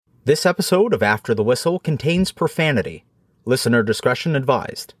This episode of After the Whistle contains profanity. Listener discretion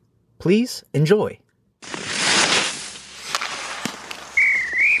advised. Please enjoy.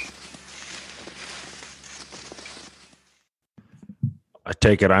 I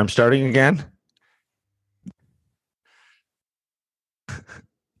take it I'm starting again?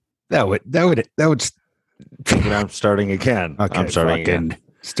 That would Take it I'm starting again. okay, I'm starting again.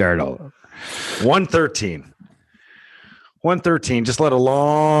 Start all over. 113. 113. Just let a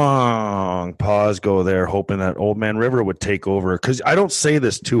long pause go there, hoping that Old Man River would take over. Because I don't say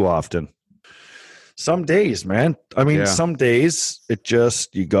this too often. Some days, man. I mean, some days it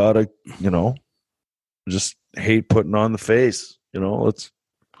just, you gotta, just hate putting on the face. Let's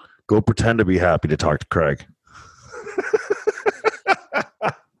go pretend to be happy to talk to Craig.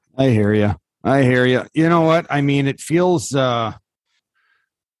 I hear you. You know what? I mean, it feels, I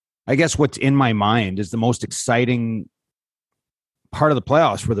guess what's in my mind is the most exciting part of the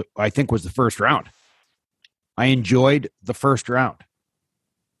playoffs I think was the first round. I enjoyed the first round.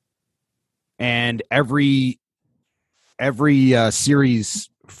 And every series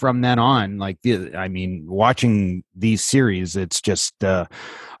from then on, watching these series, it's just, I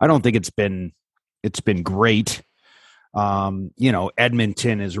don't think it's been great.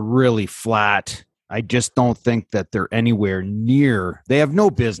 Edmonton is really flat. I just don't think that they're anywhere near. They have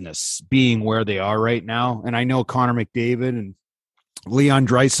no business being where they are right now. And I know Connor McDavid and Leon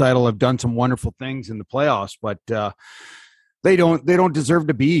Draisaitl have done some wonderful things in the playoffs, but they don't deserve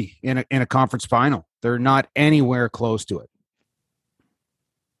to be in a conference final. They're not anywhere close to it.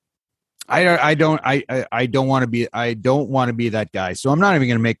 I don't want to be that guy. So I'm not even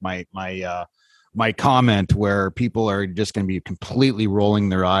going to make my comment where people are just going to be completely rolling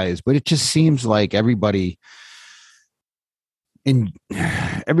their eyes, but it just seems like everybody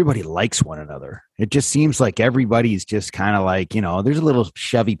likes one another. It just seems like everybody's just kind of like, there's a little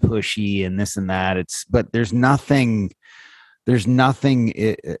Chevy pushy and this and that. But there's nothing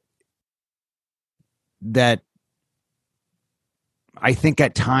that I think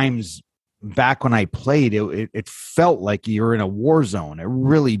at times back when I played, it felt like you're in a war zone. It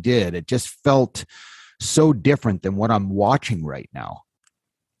really did. It just felt so different than what I'm watching right now.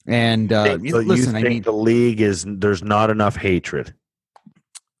 And listen, I think the league there's not enough hatred.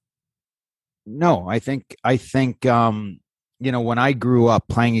 No, I think when I grew up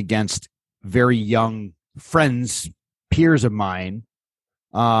playing against very young friends, peers of mine,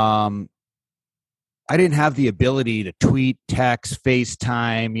 I didn't have the ability to tweet, text,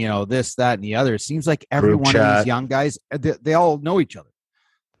 FaceTime, this, that, and the other. It seems like every one of these young guys, they all know each other.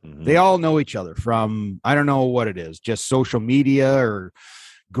 Mm-hmm. They all know each other from, I don't know what it is, just social media or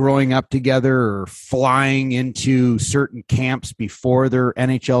growing up together or flying into certain camps before their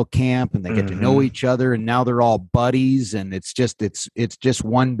NHL camp, and they get to know each other, and now they're all buddies, and it's just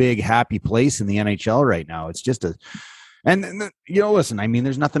one big happy place in the NHL right now. It's just listen, I mean,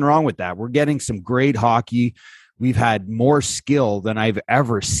 there's nothing wrong with that. We're getting some great hockey. We've had more skill than I've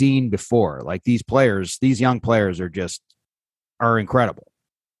ever seen before. Like these young players are incredible.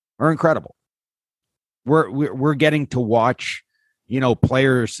 We're getting to watch,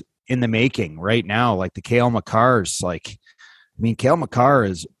 players in the making right now, like the Cale Makars. Cale Makar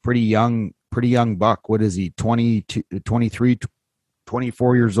is pretty young buck. What is he? 22, 23,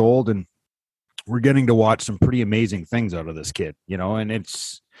 24 years old. And we're getting to watch some pretty amazing things out of this kid, and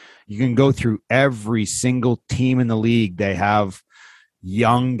you can go through every single team in the league. They have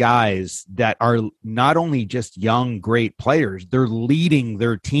young guys that are not only just young, great players, they're leading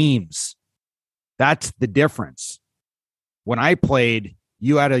their teams. That's the difference. When I played,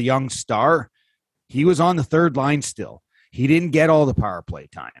 you had a young star. He was on the third line still. He didn't get all the power play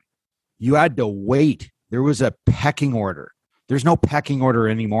time. You had to wait. There was a pecking order. There's no pecking order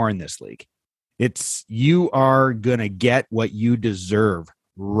anymore in this league. You are going to get what you deserve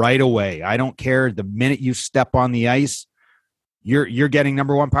right away. I don't care. The minute you step on the ice, you're getting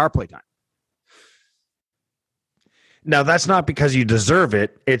number one power play time. Now, that's not because you deserve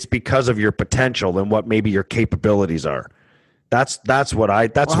it. It's because of your potential and what maybe your capabilities are. That's what I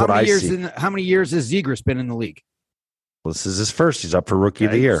see. How many years has Zegras been in the league? Well, this is his first. He's up for Rookie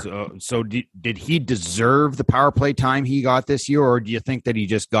of the Year. So did he deserve the power play time he got this year, or do you think that he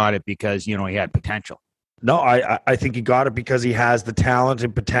just got it because, he had potential? No, I think he got it because he has the talent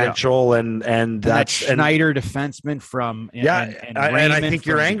and potential, and that Schneider defenseman from and I think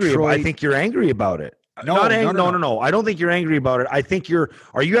you're angry. Detroit. I think you're angry about it. No. I don't think you're angry about it. I think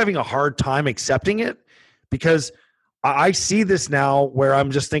are you having a hard time accepting it? Because I see this now where I'm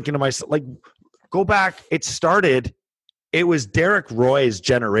just thinking to myself, like, go back. It was Derek Roy's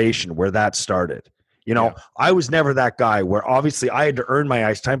generation where that started. You know, Yeah. I was never that guy where obviously I had to earn my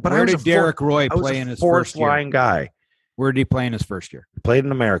ice time. But Where I was did Derek Roy I was play a in his fourth first year? line guy. Where did he play in his first year? Played in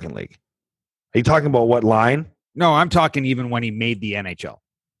the American League. Are you talking about what line? No, I'm talking even when he made the NHL.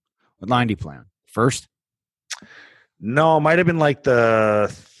 What line did he play on? First? No, it might have been like the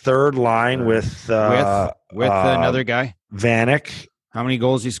third line with another guy. Vanek. How many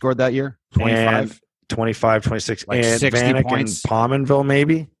goals he scored that year? 25? 25, 26. Like and 60 Vanek points. and Pominville,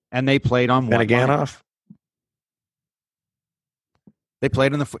 maybe. And they played on what line? Beneganoff. They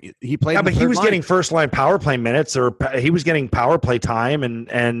played in the he played. Yeah, in the but he third was line. getting first line power play minutes, or he was getting power play time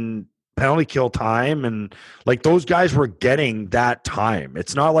and penalty kill time, and like those guys were getting that time.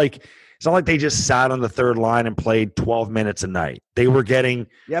 It's not like they just sat on the third line and played 12 minutes a night. They were getting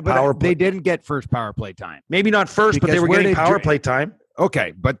but they didn't get first power play time. Maybe not first, but they were getting power play time.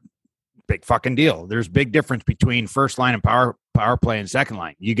 Okay, but big fucking deal. There's big difference between first line and power play and second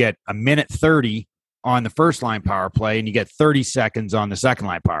line. You get a minute 30 on the first line power play, and you get 30 seconds on the second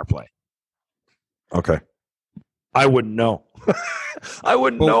line power play. Okay. I wouldn't know. I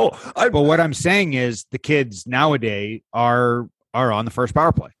wouldn't know. But what I'm saying is the kids nowadays are on the first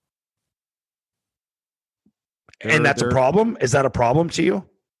power play. And that's a problem? Is that a problem to you?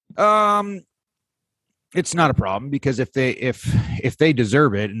 It's not a problem because if they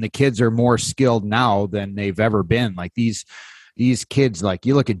deserve it, and the kids are more skilled now than they've ever been, like these kids, like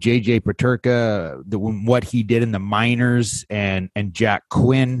you look at JJ Paterka, what he did in the minors, and Jack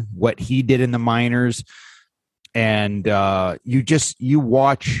Quinn, what he did in the minors, and you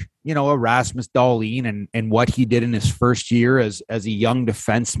watch, you know, Erasmus Dahlin and what he did in his first year as a young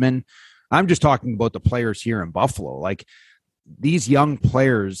defenseman. I'm just talking about the players here in Buffalo. Like these young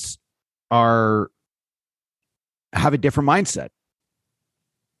players have a different mindset.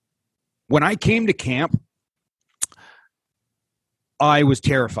 When I came to camp, I was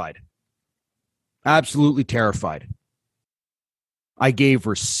terrified. Absolutely terrified. I gave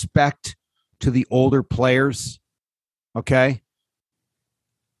respect to the older players. Okay?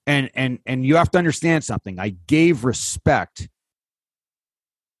 And you have to understand something. I gave respect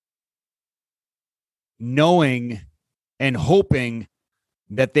knowing and hoping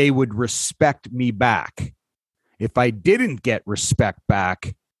that they would respect me back. If I didn't get respect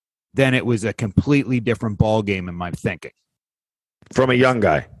back, then it was a completely different ballgame in my thinking. From a young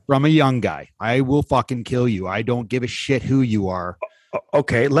guy. From a young guy. I will fucking kill you. I don't give a shit who you are.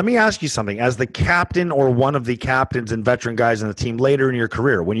 Okay, let me ask you something. As the captain or one of the captains and veteran guys on the team later in your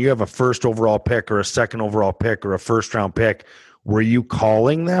career, when you have a first overall pick or a second overall pick or a first round pick, were you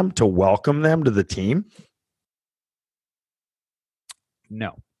calling them to welcome them to the team?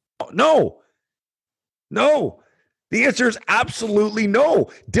 No. No. The answer is absolutely no.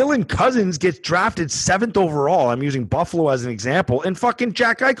 Dylan Cousins gets drafted 7th overall. I'm using Buffalo as an example. And fucking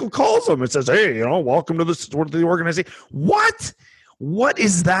Jack Eichel calls him and says, hey, you know, welcome to the organization. What? What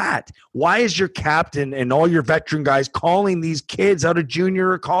is that? Why is your captain and all your veteran guys calling these kids out of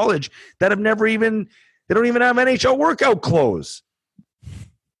junior or college that have never even – they don't even have NHL workout clothes?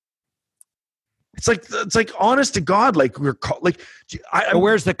 It's like honest to God, like we're like.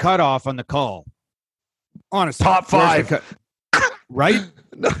 Where's the cutoff on the call? Honestly, top 5, right?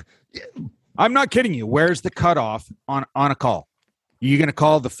 I'm not kidding you. Where's the cutoff on a call? Are you going to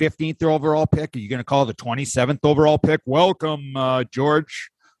call the 15th overall pick? Are you going to call the 27th overall pick? Welcome,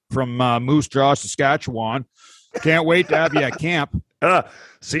 George from Moose Jaw, Saskatchewan. Can't wait to have you at camp.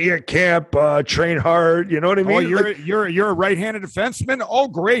 See you at camp. Train hard. You know what I mean? Oh, you're a right-handed defenseman? Oh,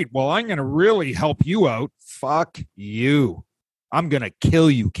 great. Well, I'm going to really help you out. Fuck you. I'm going to kill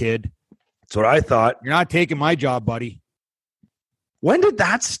you, kid. That's what I thought. You're not taking my job, buddy. When did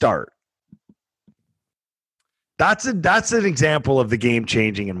that start? That's an example of the game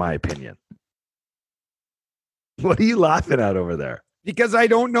changing, in my opinion. What are you laughing at over there? Because I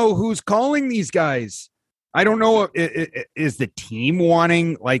don't know who's calling these guys. I don't know. Is the team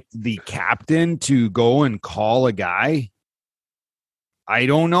wanting like the captain to go and call a guy? I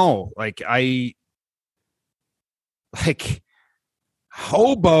don't know.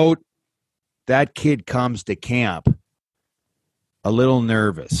 How about that kid comes to camp a little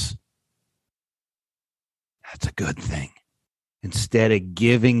nervous? That's a good thing. Instead of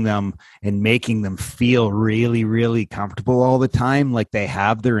giving them and making them feel really, really comfortable all the time, like they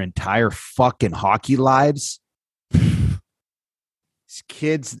have their entire fucking hockey lives. These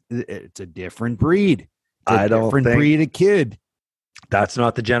kids, it's a different breed. I don't think breed of kid. That's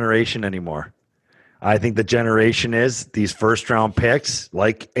not the generation anymore. I think the generation is these first round picks.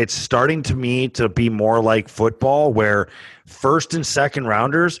 Like it's starting to me to be more like football, where first and second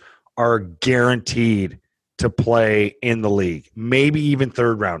rounders are guaranteed to play in the league, maybe even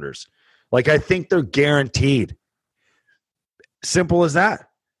third rounders. Like, I think they're guaranteed. Simple as that.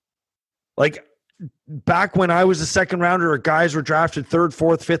 Like, back when I was a second rounder or guys were drafted third,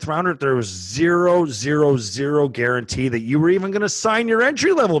 fourth, fifth rounder, there was 0 guarantee that you were even going to sign your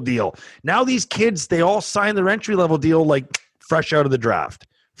entry level deal. Now these kids, they all sign their entry level deal like fresh out of the draft,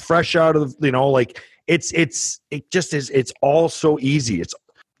 fresh out of the, like it just is. It's all so easy.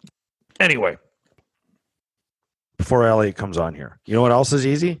 Anyway. Before Elliotte comes on here, you know what else is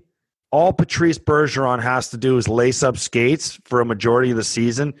easy? All Patrice Bergeron has to do is lace up skates for a majority of the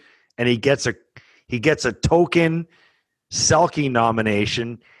season, and he gets a token Selke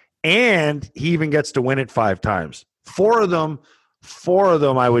nomination, and he even gets to win it 5 times. Four of them,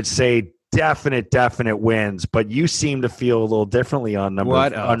 I would say definite wins. But you seem to feel a little differently on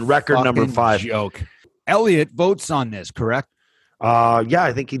record number 5. Joke. Elliotte votes on this, correct? Yeah,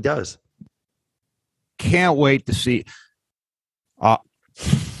 I think he does. Can't wait to see.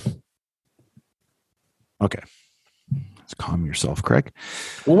 Okay. Let's calm yourself, Craig.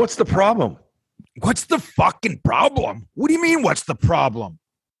 Well, what's the problem? What's the fucking problem? What do you mean, what's the problem?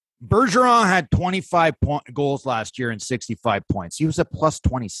 Bergeron had 25 goals last year and 65 points. He was at plus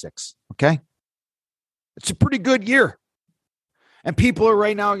 26, okay? It's a pretty good year. And people are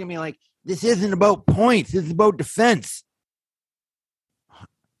right now going to be like, this isn't about points. This is about defense.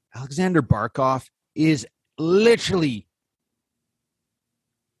 Alexander Barkov is literally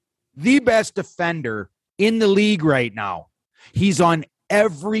the best defender in the league right now. He's on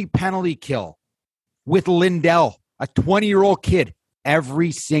every penalty kill with Lindell, a 20-year-old kid.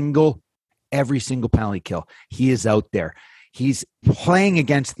 Every single penalty kill. He is out there. He's playing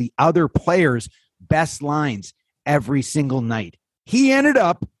against the other players' best lines every single night. He ended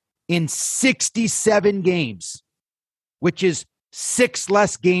up in 67 games, which is 6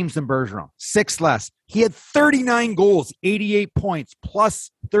 less games than Bergeron. 6 less. He had 39 goals, 88 points, plus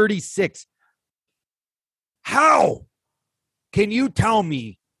 36. How can you tell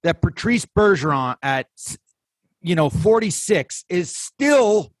me that Patrice Bergeron at 46 is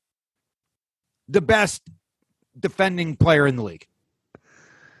still the best defending player in the league?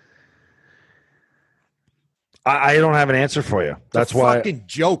 I don't have an answer for you. That's why. Fucking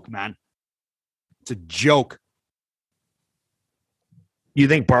joke, man. It's a joke. You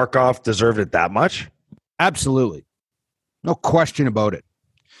think Barkov deserved it that much? Absolutely. No question about it.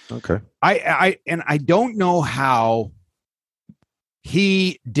 Okay. I don't know how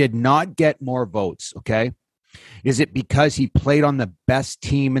he did not get more votes, okay? Is it because he played on the best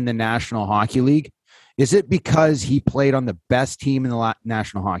team in the National Hockey League? Is it because he played on the best team in the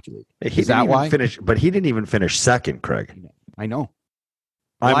National Hockey League? Is that why? But he didn't even finish second, Craig. I know.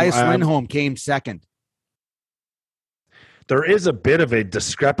 Elias Lindholm came second. There is a bit of a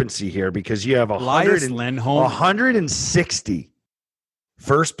discrepancy here because you have 160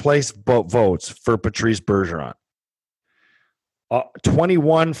 first place votes for Patrice Bergeron.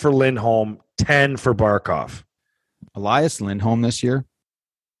 21 for Lindholm, 10 for Barkov. Elias Lindholm this year,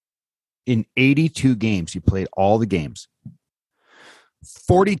 in 82 games, he played all the games.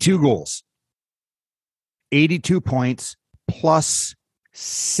 42 goals, 82 points, plus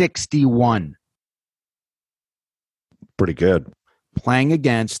 61. Pretty good. Playing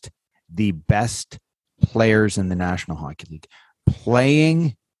against the best players in the National Hockey League.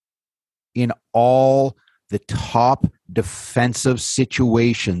 Playing in all the top defensive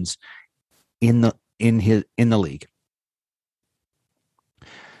situations in the league.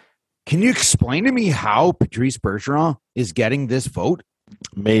 Can you explain to me how Patrice Bergeron is getting this vote?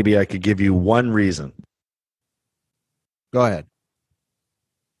 Maybe I could give you one reason. Go ahead.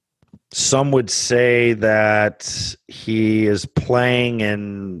 Some would say that he is playing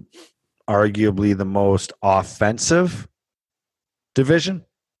in arguably the most offensive division.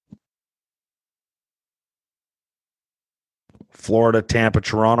 Florida, Tampa,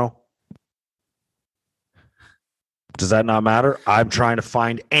 Toronto. Does that not matter? I'm trying to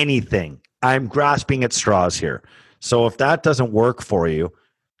find anything. I'm grasping at straws here. So if that doesn't work for you,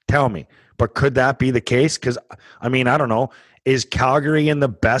 tell me. But could that be the case? Because, I don't know. Is Calgary in the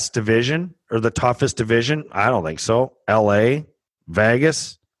best division or the toughest division? I don't think so. LA,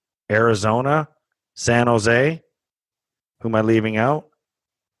 Vegas, Arizona, San Jose. Who am I leaving out?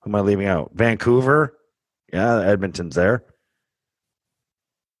 Vancouver. Yeah, Edmonton's there.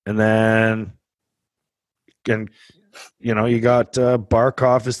 And then, you got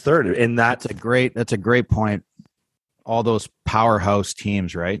Barkov is third. And that's a great point. All those powerhouse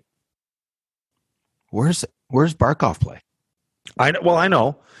teams, right? Where's Barkov play? I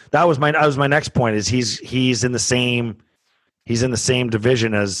know. That was my next point. Is he's in the same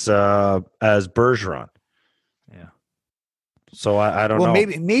division as Bergeron. Yeah. So I don't know.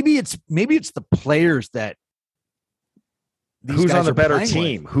 Maybe it's the players that who's on the better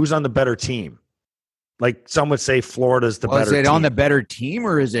team? Who's on the better team? Like some would say Florida's the better team. Is it on the better team,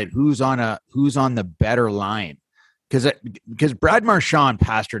 or is it who's on the better line? Because Brad Marchand and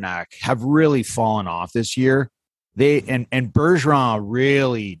Pasternak have really fallen off this year. They and Bergeron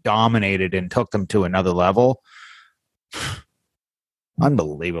really dominated and took them to another level.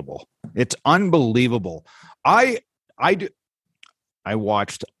 Unbelievable. It's unbelievable. I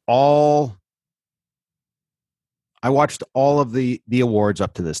watched all of the awards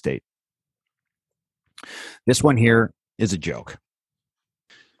up to this date. This one here is a joke.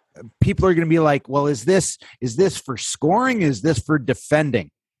 People are going to be like, well, is this for scoring? Is this for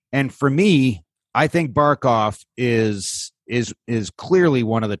defending? And for me, I think Barkov is clearly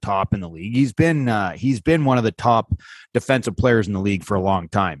one of the top in the league. He's been one of the top defensive players in the league for a long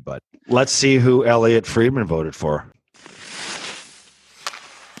time. But let's see who Elliotte Friedman voted for.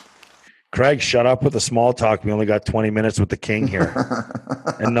 Craig, shut up with the small talk. We only got 20 minutes with the king here.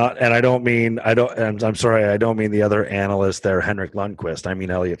 I'm sorry, I don't mean the other analyst there, Henrik Lundqvist. I mean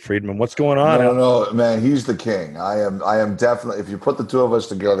Elliotte Friedman. What's going on? No, man, he's the king. I am definitely, if you put the two of us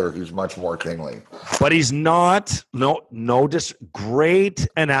together, he's much more kingly. But he's not, great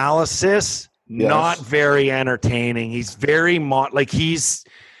analysis, yes. Not very entertaining. He's very, he's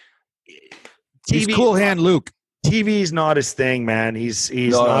cool hand Luke. TV's not his thing, man. He's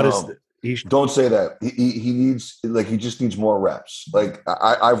not his Don't say that. He needs, he just needs more reps.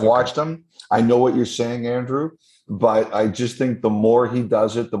 I've watched him. I know what you're saying, Andrew, but I just think the more he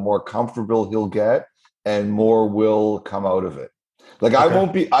does it, the more comfortable he'll get and more will come out of it. Okay.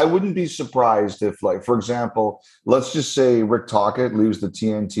 I wouldn't be surprised if, for example, let's just say Rick Tocchet leaves the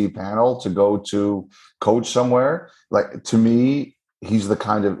TNT panel to go to coach somewhere. To me, he's a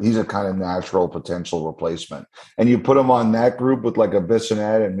kind of natural potential replacement. And you put him on that group with a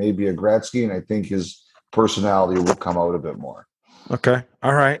Bissonnette and maybe a Gretzky, and I think his personality will come out a bit more. Okay.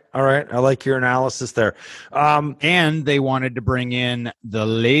 All right. I like your analysis there. And they wanted to bring in the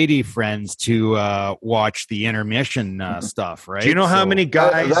lady friends to watch the intermission stuff, right? Do you know how many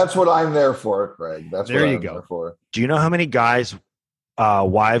guys? That's what I'm there for, Craig. That's there what you I'm go. there for. Do you know how many guys,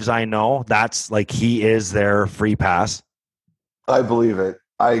 wives I know? That's he is their free pass. I believe it.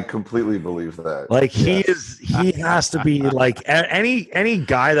 I completely believe that. He has to be any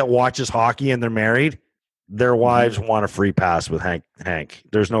guy that watches hockey and they're married, their wives want a free pass with Hank.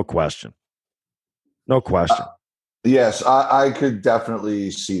 There's no question. No question. Yes, I could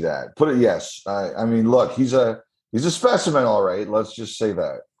definitely see that. Put it, yes. I mean, look, he's a specimen, all right. Let's just say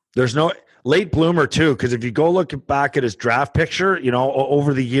that. There's no late bloomer too, because if you go look back at his draft picture,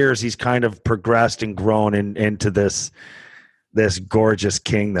 over the years he's kind of progressed and grown into this gorgeous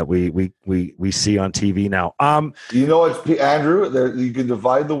king that we see on TV now. You know what, Andrew? You can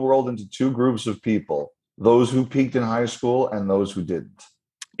divide the world into two groups of people: those who peaked in high school and those who didn't.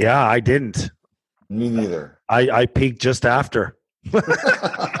 Yeah, I didn't. Me neither. I peaked just after.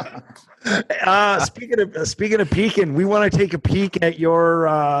 Speaking of peaking, we want to take a peek at your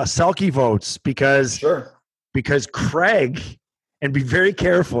Selke votes because Craig. And be very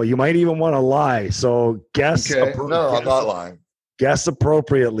careful. You might even want to lie. So guess. Okay. No, I'm not lying. Guess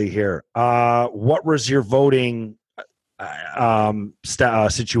appropriately here. What was your voting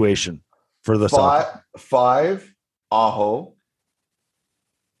situation for the 5 Aho,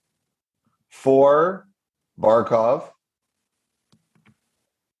 4 Barkov.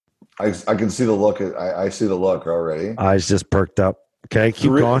 I can see the look. I see the look already. Eyes just perked up. Okay,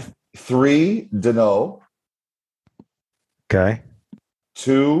 keep going. 3 Deneau. Okay.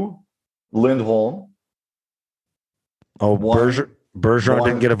 2 Lindholm. Oh, Bergeron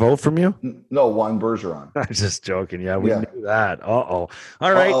didn't get a vote from you? No, 1 Bergeron. I'm just joking. Yeah, we knew that. All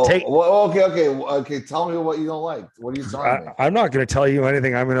right. Okay. Tell me what you don't like. What are you telling me? I'm not going to tell you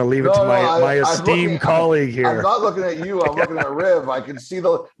anything. I'm going to leave it to my esteemed colleague here. I'm not looking at you. I'm looking at Riv. I can see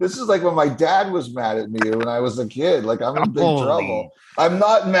this is like when my dad was mad at me when I was a kid. I'm in big trouble. I'm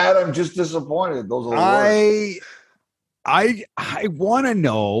not mad. I'm just disappointed. Those are the words. I want to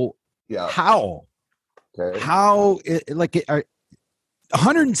know how. Okay. How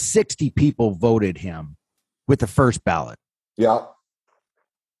 160 people voted him with the first ballot. Yeah.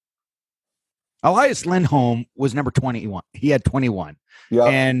 Elias Lindholm was number 21. He had 21. Yeah.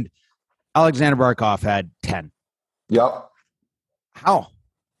 And Alexander Barkov had 10. Yeah. How?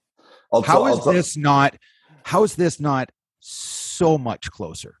 How is this not so much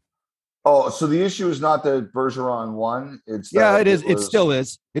closer? Oh, so the issue is not that Bergeron won. It's it is. It still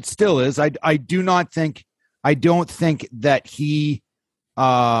is. It still is. I don't think that he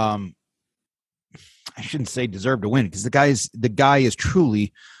I shouldn't say deserve to win, because the guy is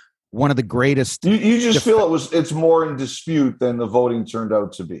truly one of the greatest. You just feel it's more in dispute than the voting turned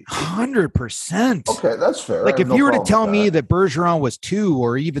out to be. 100%. Okay, that's fair. Like, if you were to tell me that Bergeron was 2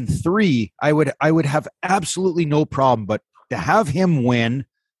 or even 3, I would have absolutely no problem. But to have him win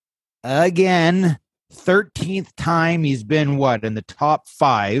again, 13th time he's been in the top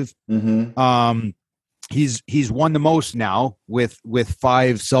 5. Mm-hmm. He's won the most now with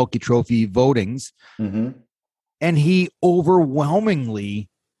 5 Selke Trophy votings, mm-hmm. and he overwhelmingly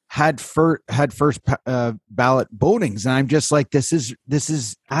had first ballot votings, and I'm just like, this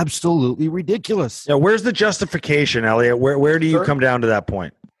is absolutely ridiculous. Yeah, where's the justification, Elliotte? Where do you come down to that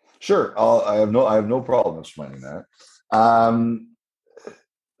point? Sure, I have no problem explaining that.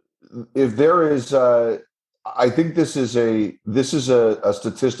 If there is, I think this is a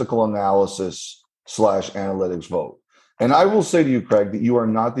statistical analysis / analytics vote, and I will say to you, Craig, that you are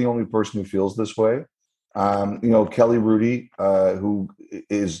not the only person who feels this way. Kelly Rudy, who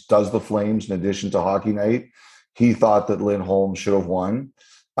does the Flames in addition to Hockey Night, he thought that Lindholm should have won.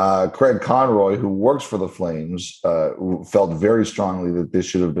 Craig Conroy, who works for the Flames, felt very strongly that this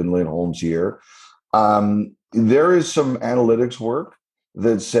should have been Lindholm's year. There is some analytics work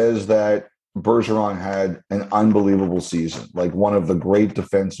that says that Bergeron had an unbelievable season, like one of the great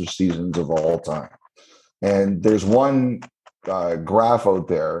defensive seasons of all time. And there's one graph out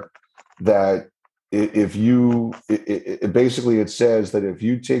there that if you basically it says that if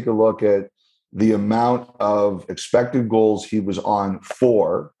you take a look at the amount of expected goals he was on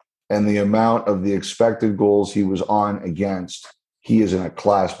for and the amount of the expected goals he was on against, he is in a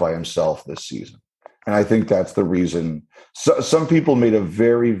class by himself this season. And I think that's the reason. So, some people made a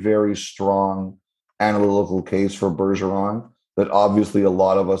very, very strong analytical case for Bergeron that obviously a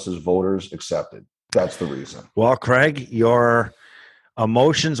lot of us as voters accepted. That's the reason. Well, Craig, your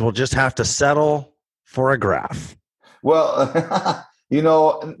emotions will just have to settle for a graph. Well,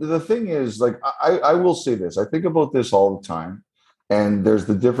 the thing is, like, I will say this. I think about this all the time. And there's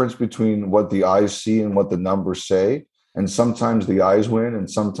the difference between what the eyes see and what the numbers say. And sometimes the eyes win and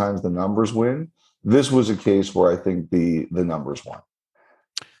sometimes the numbers win. This was a case where I think the numbers won.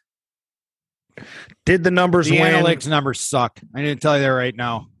 Did the numbers win? The analytics numbers suck. I need to tell you that right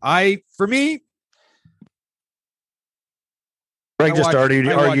now. For me, Greg just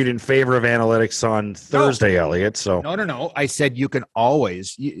argued in favor of analytics on Thursday, Elliotte. So no. I said you can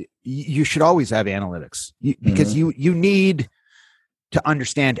always, you should always have analytics because you need to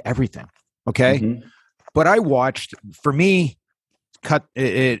understand everything. Okay. Mm-hmm. But I watched, for me,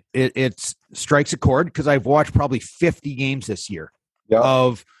 it strikes a chord because I've watched probably 50 games this year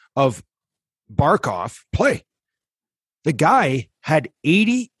of Barkov play. The guy had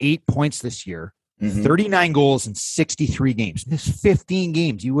 88 points this year, 39 goals in 63 games. This 15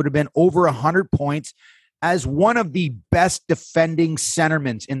 games, you would have been over 100 points as one of the best defending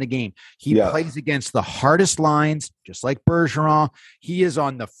centermen in the game. He plays against the hardest lines, just like Bergeron. He is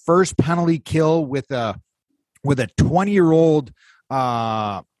on the first penalty kill with a 20-year-old.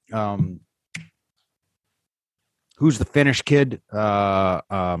 Who's the Finnish kid?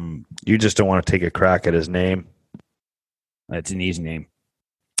 You just don't want to take a crack at his name. That's an easy name.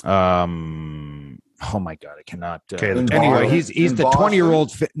 Oh my God, I cannot. Anyway, he's the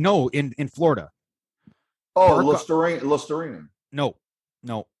 20-year-old. In Florida. Oh, Lusterinen. No.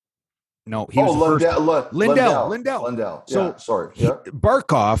 He was Lindell. So sorry.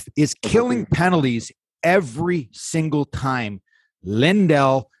 Barkov is killing penalties every single time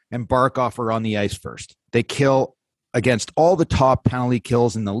Lindell and Barkov are on the ice first. They kill against all the top penalty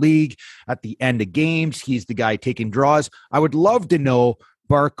kills in the league at the end of games. He's the guy taking draws. I would love to know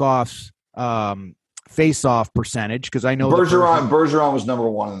Barkov's face-off percentage because I know Bergeron was number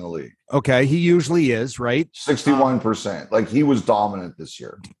 1 in the league. Okay, he usually is, right? 61%. Like, he was dominant this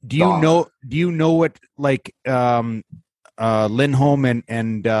year. Do you know what like Lindholm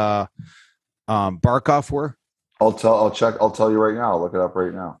and Barkov were? I'll tell you right now. I'll look it up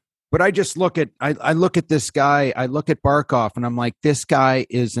right now. But I just look at this guy. I look at Barkov, and I'm like, this guy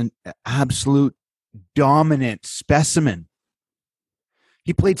is an absolute dominant specimen.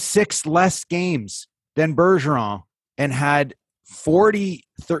 He played 6 less games than Bergeron and had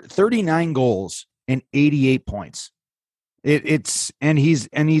 39 goals and 88 points. He's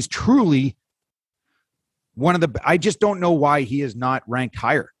truly one of the. I just don't know why he is not ranked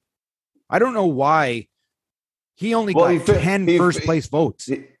higher. I don't know why he only got 10 first place votes.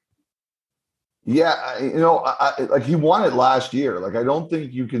 Yeah, like, he won it last year. Like, I don't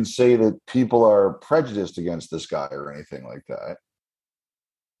think you can say that people are prejudiced against this guy or anything like that.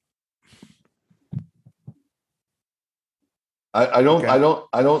 I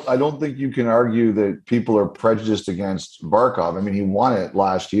don't think you can argue that people are prejudiced against Barkov. I mean, he won it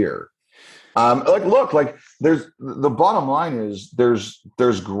last year. There's the bottom line is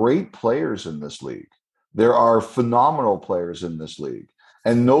there's great players in this league. There are phenomenal players in this league,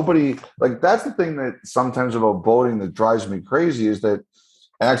 and nobody that's the thing that sometimes about voting that drives me crazy is that.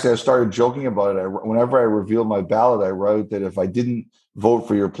 Actually, I started joking about it. Whenever I reveal my ballot, I wrote that if I didn't vote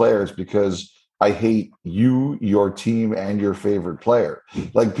for your players because I hate you, your team, and your favorite player.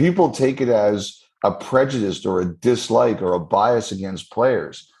 Like people take it as a prejudice or a dislike or a bias against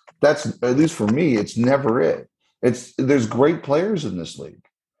players. That's, at least for me, it's never it. There's great players in this league.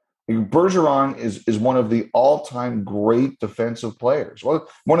 Bergeron is one of the all-time great defensive players. Well,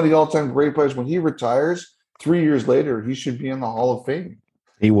 one of the all-time great players. When he retires, 3 years later, he should be in the Hall of Fame.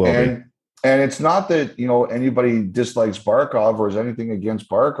 He will be. And it's not that, anybody dislikes Barkov or is anything against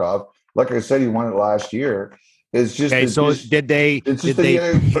Barkov. Like I said, he won it last year. It's just okay. So did they? It's just that he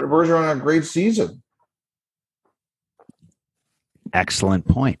had Bergeron a great season. Excellent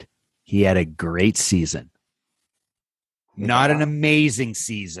point. He had a great season. Yeah. Not an amazing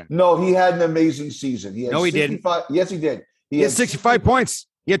season. No, he had an amazing season. He didn't. Yes, he did. He had 65 points.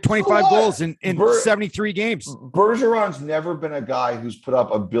 He had 25 goals in 73 games. Bergeron's never been a guy who's put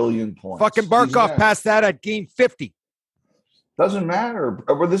up a billion points. Fucking Barkov passed that at game 50. Doesn't matter.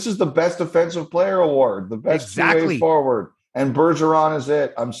 This is the best defensive player award, the best two-way forward. And Bergeron is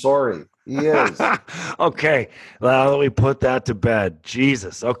it. I'm sorry. He is. Okay. Well, let me put that to bed.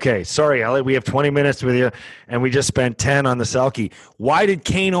 Jesus. Okay. Sorry, Elliotte. We have 20 minutes with you, and we just spent 10 on the Selke. Why did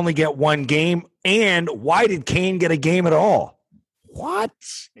Kane only get one game, and why did Kane get a game at all? What?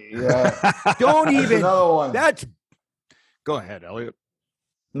 Yeah. Don't even. Another one. Go ahead, Elliotte.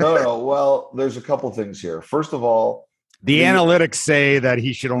 No. Well, there's a couple things here. First of all, the analytics say that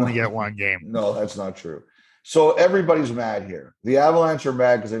he should only get one game. No, that's not true. So everybody's mad here. The Avalanche are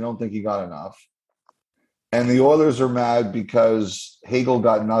mad because they don't think he got enough. And the Oilers are mad because Hagel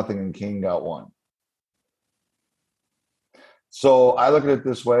got nothing and Kane got one. So I look at it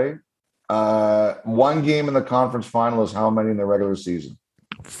this way. One game in the conference final is how many in the regular season?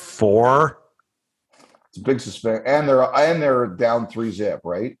 4. It's a big suspense, and they're down 3-0,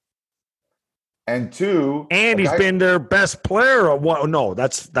 right? And 2, and he's been their best player. No,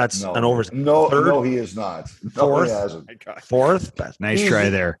 that's an over. No, he is not. No, 4th, he hasn't. 4th. Nice try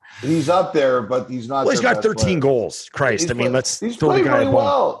there. He's up there, but he's not. Well, he's got 13 goals. Christ, he's played really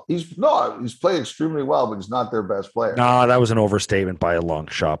well. He's played extremely well, but he's not their best player. No, that was an overstatement by a long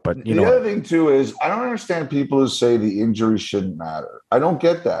shot. But the other thing too is I don't understand people who say the injuries shouldn't matter. I don't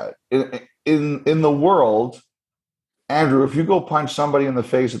get that. In the world, Andrew, if you go punch somebody in the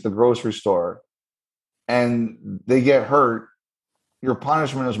face at the grocery store and they get hurt, your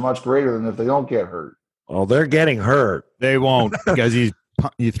punishment is much greater than if they don't get hurt. Well, they're getting hurt. They won't because he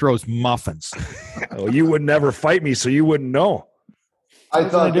throws muffins. Oh, you would never fight me, so you wouldn't know. I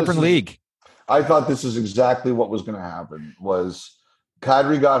thought in a different league. I thought this is exactly what was going to happen. Was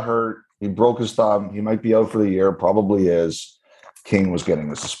Kadri got hurt? He broke his thumb. He might be out for the year. Probably is. King was getting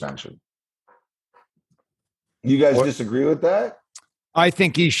the suspension. You guys disagree with that? I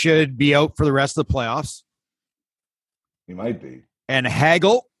think he should be out for the rest of the playoffs. He might be. And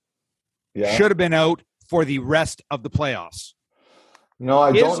Hagel should have been out for the rest of the playoffs. No,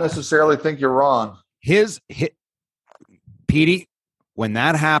 I don't necessarily think you're wrong. Petey, when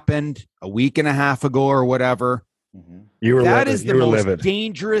that happened a week and a half ago or whatever, that is the most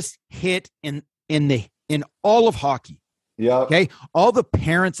dangerous hit in all of hockey. Yeah. Okay. All the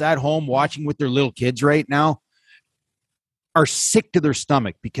parents at home watching with their little kids right now are sick to their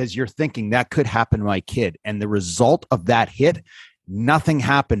stomach because you're thinking that could happen to my kid. And the result of that hit, nothing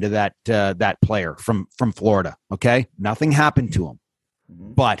happened to that player from Florida. Okay. Nothing happened to him.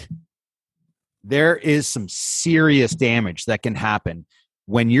 But there is some serious damage that can happen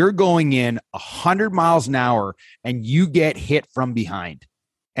when you're going in 100 miles an hour and you get hit from behind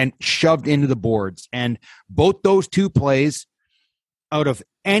and shoved into the boards. And both those two plays, out of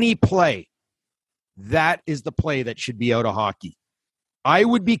any play, that is the play that should be out of hockey.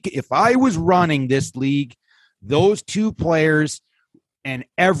 If I was running this league, those two players and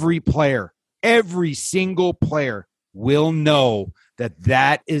every single player will know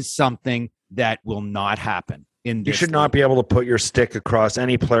that is something that will not happen. You should not be able to put your stick across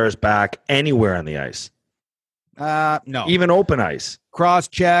any player's back anywhere on the ice. No. Even open ice. Cross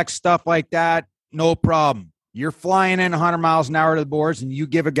checks, stuff like that, no problem. You're flying in 100 miles an hour to the boards and you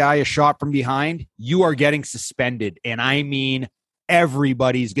give a guy a shot from behind, you are getting suspended. And I mean,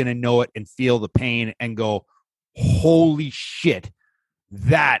 everybody's going to know it and feel the pain and go, holy shit,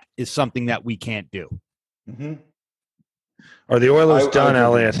 that is something that we can't do. Mm-hmm. Are the Oilers I done, think-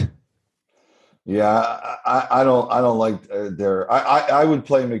 Elliotte? Yeah, I don't like their. I would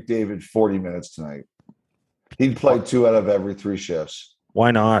play McDavid 40 minutes tonight. He'd play 2 out of every 3 shifts.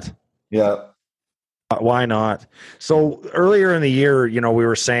 Why not? Yeah. Why not? So earlier in the year, we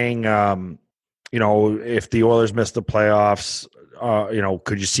were saying, if the Oilers missed the playoffs,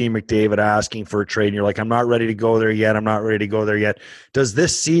 could you see McDavid asking for a trade? And you're like, I'm not ready to go there yet. I'm not ready to go there yet. Does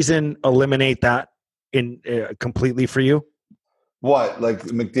this season eliminate that completely for you? What, like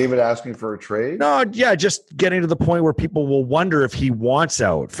McDavid asking for a trade? No, yeah, just getting to the point where people will wonder if he wants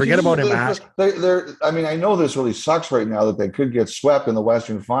out. Forget about him asking. I know this really sucks right now that they could get swept in the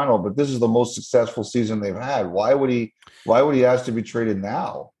Western Final, but this is the most successful season they've had. Why would he ask to be traded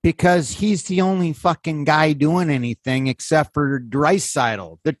now? Because he's the only fucking guy doing anything except for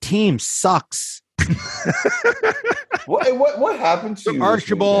Draisaitl. The team sucks. What happened to you?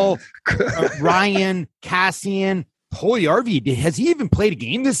 Archibald, Ryan, Cassian, Puljujärvi, has he even played a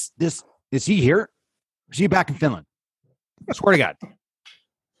game? This is he here? Is he back in Finland? I swear to God.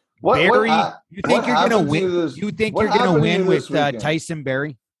 Barry, you think you're gonna win? You think you're gonna win with Tyson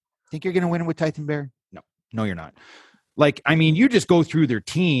Barrie? Think you're gonna win with Tyson Barrie? No, you're not. Like, I mean, you just go through their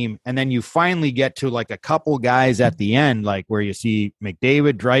team, and then you finally get to like a couple guys at the end, like where you see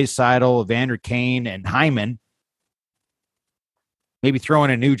McDavid, Draisaitl, Evander Kane, and Hyman. Maybe throw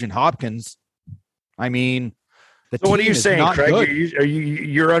in a Nugent Hopkins. I mean. So what are you saying, Craig?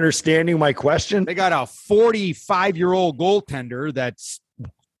 You're understanding my question? They got a 45-year-old goaltender that's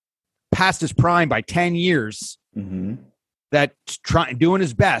past his prime by 10 years. Mm-hmm. That's doing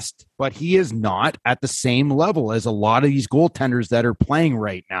his best, but he is not at the same level as a lot of these goaltenders that are playing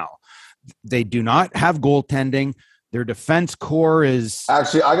right now. They do not have goaltending. Their defense core is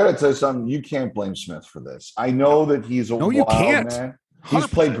actually. I got to tell you something. You can't blame Smith for this. I know that he's a wild man. He's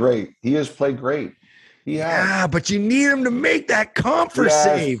played great. He has played great. Yeah, but you need him to make that comfort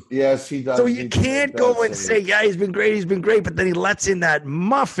save. Yes, he does. So you can't go and say, yeah, he's been great, but then he lets in that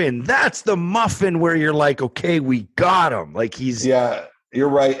muffin. That's the muffin where you're like, okay, we got him. Like he's... Yeah, you're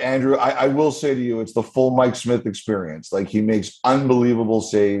right, Andrew. I will say to you, it's the full Mike Smith experience. Like he makes unbelievable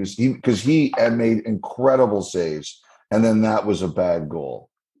saves because he had made incredible saves, and then that was a bad goal.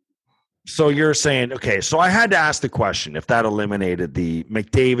 So you're saying, okay, so I had to ask the question if that eliminated the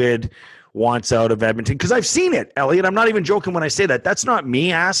McDavid wants out of Edmonton, because I've seen it, Elliotte. I'm not even joking when I say that. That's not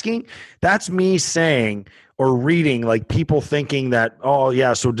me asking. That's me saying or reading, like people thinking that, oh,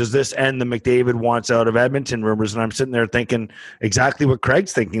 yeah, so does this end the McDavid wants out of Edmonton rumors? And I'm sitting there thinking exactly what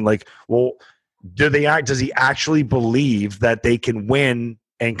Craig's thinking. Like, well, does he actually believe that they can win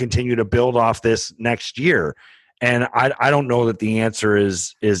and continue to build off this next year? And I don't know that the answer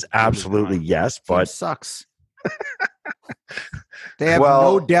is absolutely yes, but it sucks. They have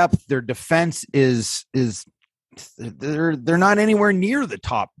no depth. Their defense is they're not anywhere near the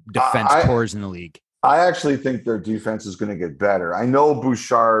top defense cores in the league. I actually think their defense is going to get better. I know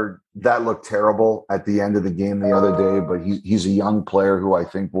Bouchard, that looked terrible at the end of the game the other day, but he's a young player who I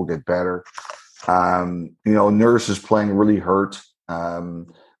think will get better. Nurse is playing really hurt.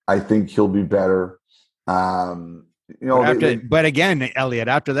 I think he'll be better. But again, Elliotte,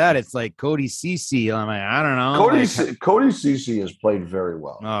 after that, it's like Cody Ceci. I'm like, I don't know. Cody Ceci has played very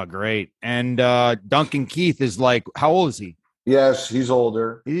well. Oh, great. And Duncan Keith is like, how old is he? Yes, he's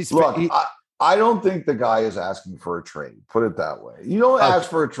older. I don't think the guy is asking for a trade. Put it that way. You don't ask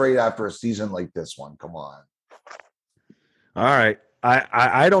for a trade after a season like this one. Come on. All right.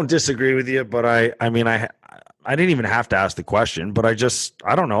 I don't disagree with you, but I didn't even have to ask the question, but I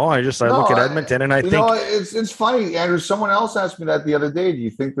don't know. I look at Edmonton and I think it's funny, Andrew. Someone else asked me that the other day. Do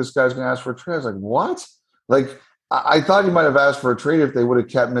you think this guy's going to ask for a trade? I was like, what? Like, I thought he might have asked for a trade if they would have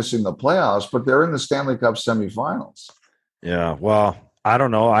kept missing the playoffs, but they're in the Stanley Cup semifinals. Yeah. Well, I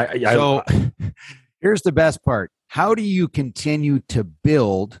don't know. So here's the best part. How do you continue to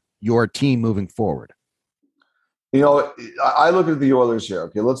build your team moving forward? I look at the Oilers here.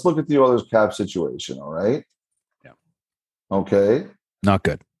 Okay, let's look at the Oilers cap situation. All right. Yeah. Okay. Not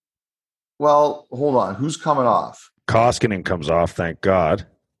good. Well, hold on. Who's coming off? Koskinen comes off. Thank God.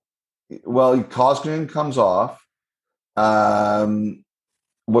 Well, Koskinen comes off.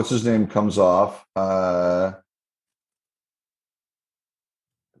 What's his name comes off?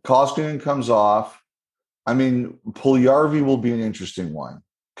 Koskinen comes off. I mean, Puljujärvi will be an interesting one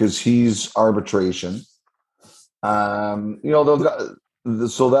because he's arbitration. So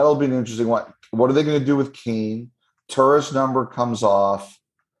that'll be an interesting one. What are they going to do with Kane? Turris number comes off.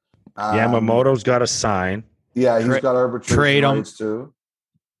 Yamamoto's got a sign. Yeah, he's got arbitration trade rights too.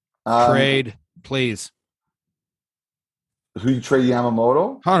 Trade, please. Who you trade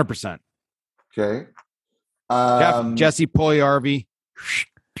Yamamoto? 100%. Okay. Jesse Puljujarvi,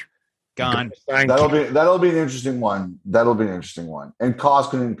 gone. That'll be an interesting one. And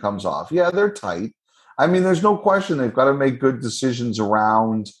Koskinen comes off. Yeah, they're tight. I mean, there's no question they've got to make good decisions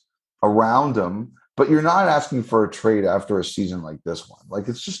around them. But you're not asking for a trade after a season like this one. Like,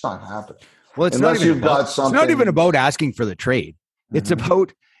 it's just not happening. Well, it's not even about asking for the trade. Mm-hmm.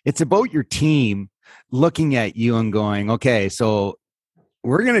 It's about your team looking at you and going, okay, so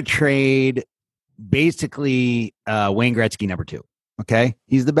we're going to trade basically Wayne Gretzky number 2. Okay,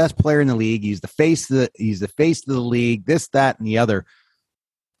 he's the best player in the league. He's the face of the league. This, that, and the other.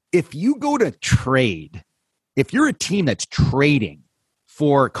 If you go to trade, if you're a team that's trading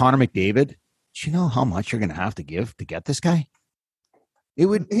for Connor McDavid, do you know how much you're going to have to give to get this guy? It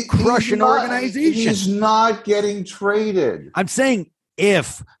would crush an organization. He's not getting traded. I'm saying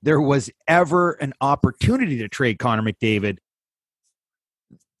if there was ever an opportunity to trade Connor McDavid,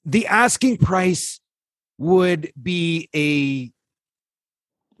 the asking price would be a,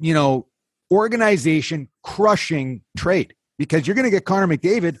 organization crushing trade because you're going to get Connor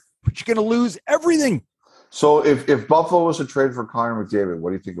McDavid, but you're going to lose everything. So if Buffalo was to trade for Connor McDavid,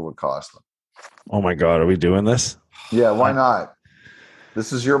 what do you think it would cost them? Oh my God, are we doing this? Yeah, why not?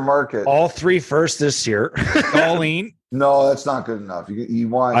 This is your market. All 3 first this year. Darlene. No, that's not good enough. You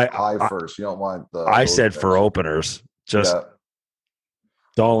want high first. You don't want the. I said for openers. Just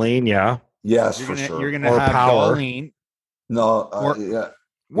Darlene, yeah. Yes, for sure. You're going to have Darlene. No,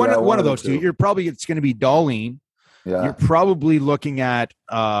 One of those two. It's going to be Darlene. Yeah. You're probably looking at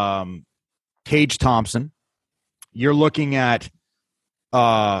Tage Thompson. You're looking at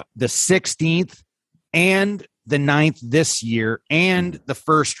the 16th and the 9th this year, and the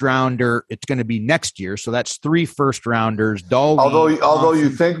first rounder. It's going to be next year, so that's 3 first rounders. Darlene, although you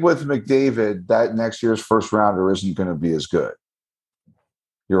think with McDavid that next year's first rounder isn't going to be as good.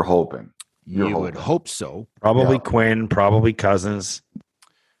 You're hoping. You would hope so. Probably Quinn. Probably Cousins.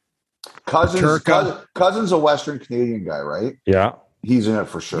 Cousins a Western Canadian guy, right? Yeah. He's in it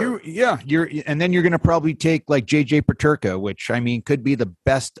for sure. And then you're going to probably take like JJ Peterka, which I mean could be the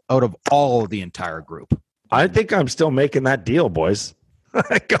best out of all of the entire group. I think I'm still making that deal, boys.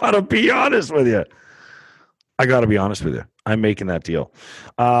 I gotta be honest with you. I'm making that deal.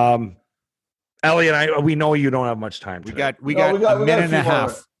 Elliotte, we know you don't have much time. We got a minute and a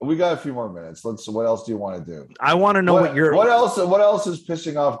half. We got a few more minutes. What else do you want to do? I want to know what else is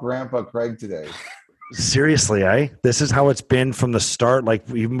pissing off Grandpa Craig today? Seriously, this is how it's been from the start. Like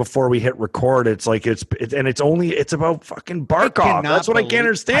even before we hit record, it's like it's about fucking Barkov. That's what I can't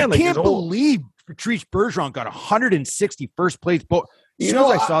understand. I can't believe Patrice Bergeron got 160 first place. But as soon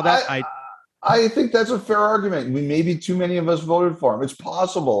as I saw that, I think that's a fair argument. I mean, maybe too many of us voted for him. It's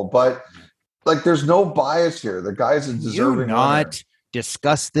possible, but like, there's no bias here. The guy's a deserving. Winner.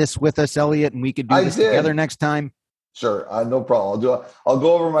 Discuss this with us, Elliotte, and we could do this together next time. Sure, no problem. I'll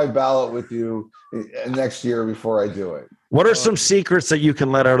go over my ballot with you next year before I do it. What are some secrets that you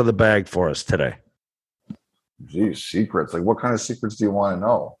can let out of the bag for us today? Geez, secrets. Like, what kind of secrets do you want to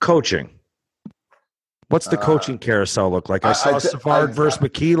know? Coaching. What's the coaching carousel look like? I saw Savard versus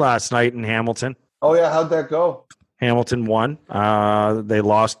McKee last night in Hamilton. Oh yeah, how'd that go? Hamilton won. They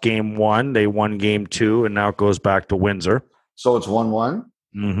lost game 1. They won game 2, and now it goes back to Windsor. So it's 1-1.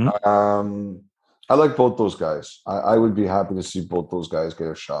 Mm-hmm. I like both those guys. I would be happy to see both those guys get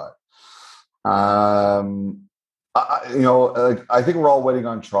a shot. I think we're all waiting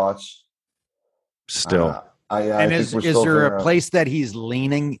on Trotz. Still. Is there a place that he's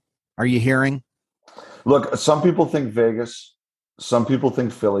leaning? Are you hearing? Look, some people think Vegas. Some people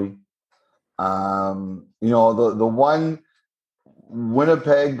think Philly. The one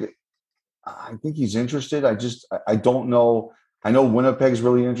Winnipeg, I think he's interested. I don't know. I know Winnipeg's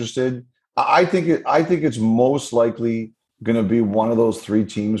really interested. I think it's most likely going to be one of those 3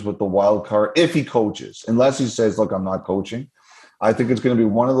 teams with the wild card if he coaches, unless he says, "Look, I'm not coaching." I think it's going to be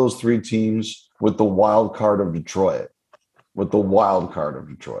one of those 3 teams with the wild card of Detroit.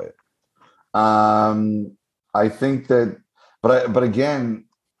 I think that, but again,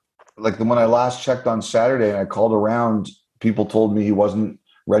 like when I last checked on Saturday and I called around, people told me he wasn't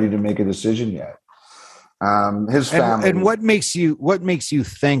ready to make a decision yet. His family. And what makes you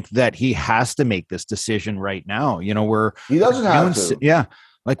think that he has to make this decision right now? He doesn't have to. Yeah.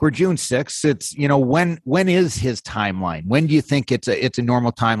 Like we're June 6th. It's, when is his timeline? When do you think it's a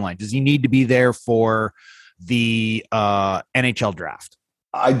normal timeline? Does he need to be there for the NHL draft?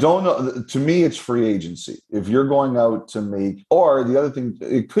 I don't know. To me, it's free agency. If you're going out to make, or the other thing,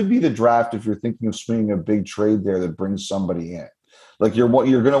 it could be the draft if you're thinking of swinging a big trade there that brings somebody in. Like you're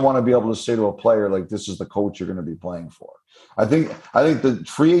going to want to be able to say to a player, like, this is the coach you're going to be playing for. I think the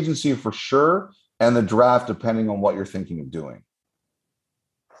free agency for sure, and the draft, depending on what you're thinking of doing.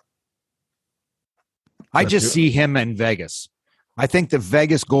 I just see him in Vegas. I think the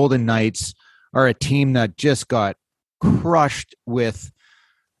Vegas Golden Knights are a team that just got crushed with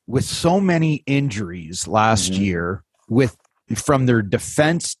so many injuries last year, from their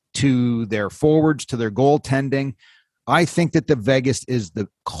defense to their forwards to their goaltending. I think that the Vegas is the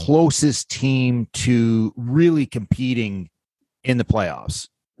closest team to really competing in the playoffs.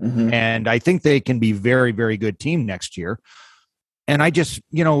 And I think they can be very, very good team next year. And I just,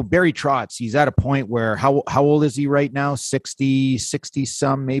 Barry Trotz, he's at a point where how old is he right now? 60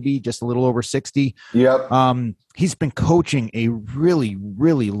 some, maybe just a little over 60. Yep. He's been coaching a really,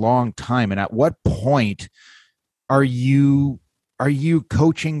 really long time. And at what point are you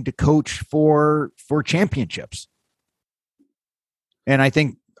coaching to coach for championships? And I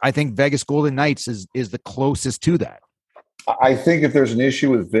think Vegas Golden Knights is the closest to that. I think if there's an issue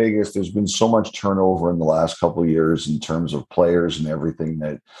with Vegas, there's been so much turnover in the last couple of years in terms of players and everything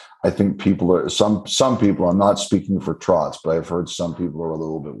that I think people are some people. I'm not speaking for Trotz, but I've heard some people are a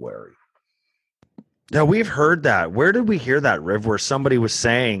little bit wary. Yeah, we've heard that. Where did we hear that, Riv? Where somebody was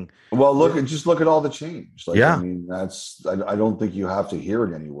saying, "Well, look at all the change." Yeah, I mean, I don't think you have to hear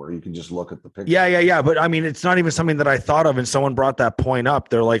it anywhere. You can just look at the picture. Yeah. But I mean, it's not even something that I thought of. And someone brought that point up.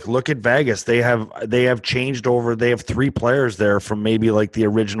 They're like, "Look at Vegas. They have changed over. They have 3 players there from maybe like the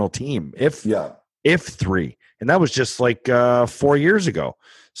original team, if 3, and that was just like 4 years ago."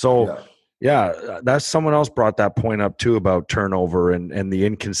 So. Yeah, that's someone else brought that point up too about turnover and the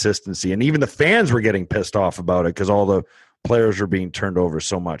inconsistency. And even the fans were getting pissed off about it because all the players were being turned over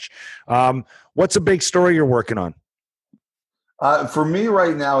so much. What's a big story you're working on? For me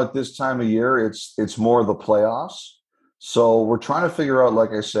right now at this time of year, it's more the playoffs. So we're trying to figure out, like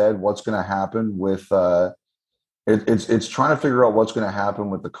I said, what's going to happen with it's trying to figure out what's going to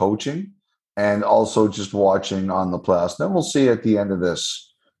happen with the coaching and also just watching on the playoffs. Then we'll see at the end of this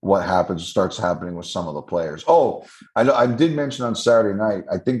what starts happening with some of the players. Oh, I did mention on Saturday night,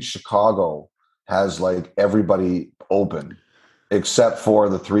 I think Chicago has like everybody open except for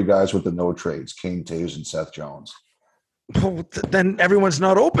the 3 guys with the no trades, Kane, Taves, and Seth Jones. Well, then everyone's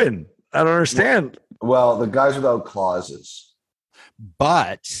not open. I don't understand. Well, the guys without clauses.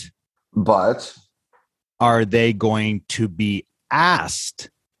 But are they going to be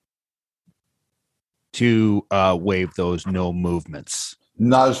asked to waive those no movements?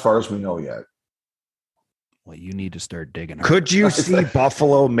 Not as far as we know yet. Well, you need to start digging. Could you see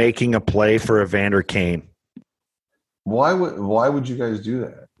Buffalo making a play for Evander Kane? Why would you guys do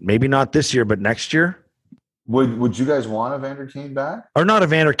that? Maybe not this year, but next year. Would you guys want Evander Kane back? Or not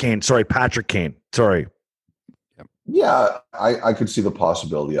Evander Kane? Sorry, Patrick Kane. Sorry. Yeah, I could see the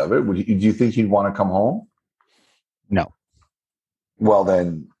possibility of it. Do you think he'd want to come home? No. Well,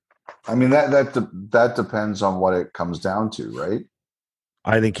 then, I mean that depends on what it comes down to, right?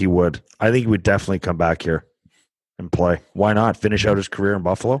 I think he would. I think he would definitely come back here and play. Why not finish out his career in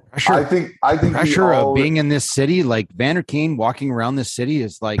Buffalo? Pressure. I think pressure of being in this city, like Vander Kane walking around this city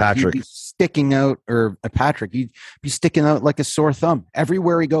is like Patrick. He'd be sticking out, or Patrick, he'd be sticking out like a sore thumb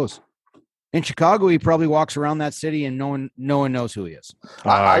everywhere he goes. In Chicago, he probably walks around that city and no one knows who he is.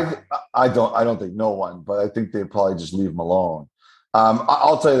 I don't think no one, but I think they probably just leave him alone.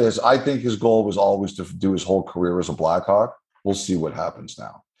 I'll tell you this: I think his goal was always to do his whole career as a Blackhawk. We'll see what happens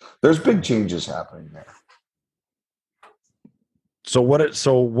now. There's big changes happening there.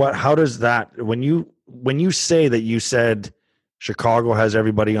 How does that, when you say that you said Chicago has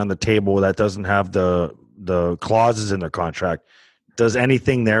everybody on the table that doesn't have the clauses in their contract, does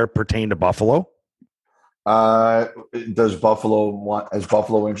anything there pertain to Buffalo? Is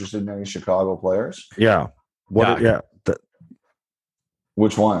Buffalo interested in any Chicago players? Yeah.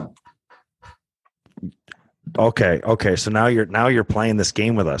 Which one? Okay. So now you're playing this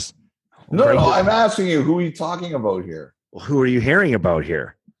game with us. No, I'm asking you, who are you talking about here? Who are you hearing about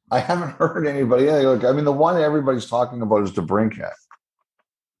here? I haven't heard anybody. Look, I mean, the one everybody's talking about is DeBrincat.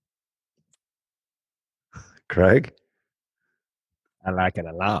 Craig? I like it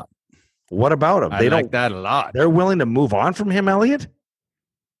a lot. What about him? I like that a lot. They're willing to move on from him, Elliotte?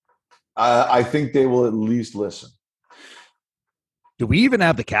 I think they will at least listen. Do we even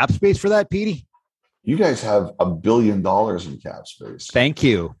have the cap space for that, Petey? You guys have $1 billion in cap space. Thank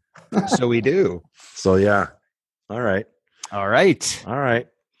you. So we do. So, yeah. All right.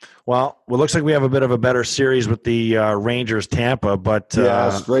 Well, it looks like we have a bit of a better series with the Rangers Tampa, but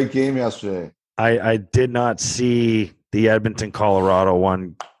yes, great game yesterday. I did not see the Edmonton, Colorado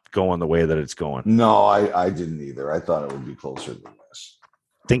one going the way that it's going. No, I didn't either. I thought it would be closer than this.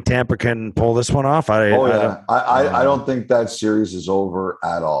 Think Tampa can pull this one off? I don't think that series is over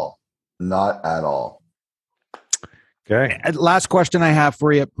at all. Not at all. Okay. Last question I have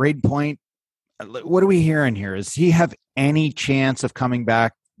for you, Braden Point. What are we hearing here? Does he have any chance of coming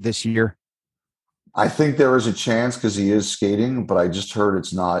back this year? I think there is a chance because he is skating, but I just heard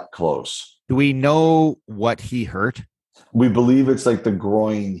it's not close. Do we know what he hurt? We believe it's like the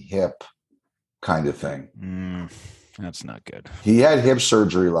groin hip kind of thing. That's not good. He had hip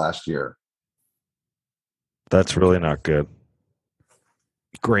surgery last year. That's really not good.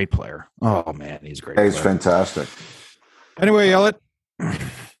 Great player. Oh, man, he's a great He's player. fantastic. Anyway, Elliotte,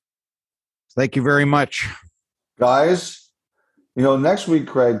 thank you very much. Guys, next week,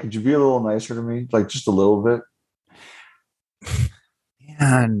 Craig, could you be a little nicer to me? Like just a little bit?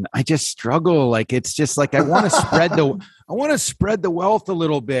 Man, I just struggle. Like, it's just like I want to spread the wealth a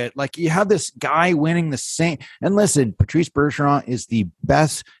little bit. Like, you have this guy winning the same. And listen, Patrice Bergeron is the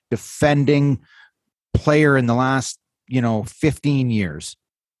best defending player in the last 15 years,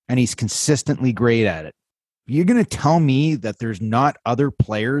 and he's consistently great at it. You're going to tell me that there's not other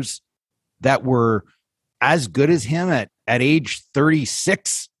players that were as good as him at age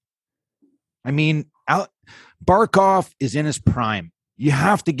 36? I mean, Barkov is in his prime. You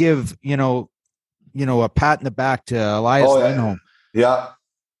have to give, a pat in the back to Elias Lindholm. Yeah.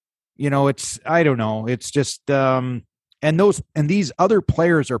 It's, I don't know. It's just, and these other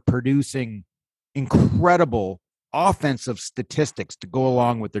players are producing incredible offensive statistics to go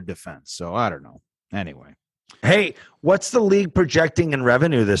along with their defense. So I don't know. Anyway. Hey, what's the league projecting in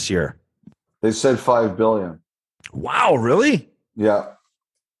revenue this year? They said $5 billion. Wow, really? Yeah.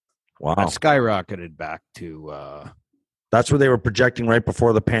 Wow. That skyrocketed back to that's where they were projecting right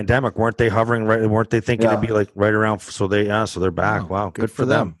before the pandemic. Weren't they hovering right? Weren't they thinking it'd be like right around? So they're back. Wow. Good for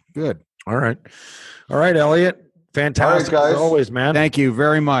them. Good. All right, Elliotte. Fantastic guys. as always, man. Thank you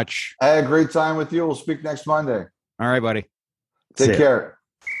very much. I had a great time with you. We'll speak next Monday. All right, buddy. Take care.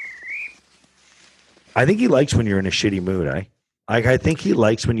 I think he likes when you're in a shitty mood, eh? I think he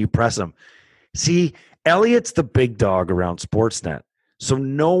likes when you press him. See, Elliott's the big dog around Sportsnet. So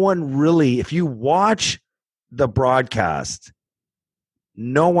no one really, if you watch the broadcast,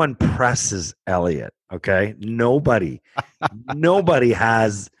 no one presses Elliotte, okay? Nobody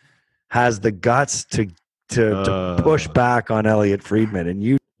has the guts to push back on Elliotte Friedman. And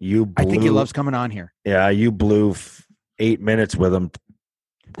you blew, I think he loves coming on here. Yeah, you blew 8 minutes with him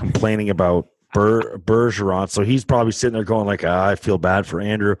complaining about Bergeron. So he's probably sitting there going like, I feel bad for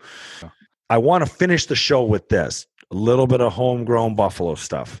Andrew. I want to finish the show with this. A little bit of homegrown Buffalo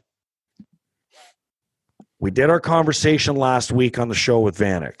stuff. We did our conversation last week on the show with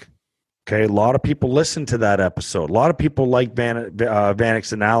Vanek. Okay, a lot of people listened to that episode. A lot of people like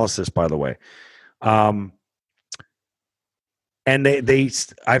Vanek's analysis, by the way. And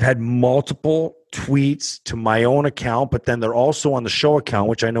I've had multiple tweets to my own account, but then they're also on the show account,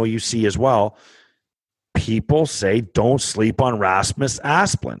 which I know you see as well. People say don't sleep on Rasmus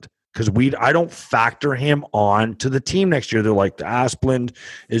Asplund because I don't factor him on to the team next year. They're like, Asplund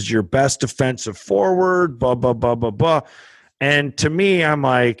is your best defensive forward, blah, blah, blah, blah, blah. And to me, I'm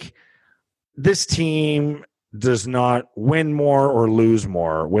like, this team does not win more or lose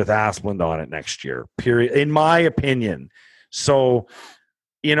more with Asplund on it next year, period, in my opinion. So,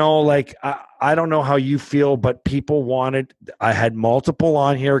 I don't know how you feel, but people wanted – I had multiple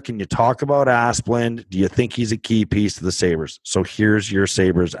on here. Can you talk about Asplund? Do you think he's a key piece to the Sabres? So here's your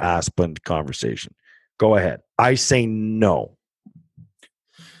Sabres-Asplund conversation. Go ahead. I say no.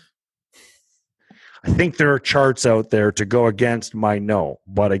 I think there are charts out there to go against my no.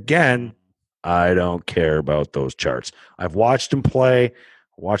 But again, I don't care about those charts. I've watched him play,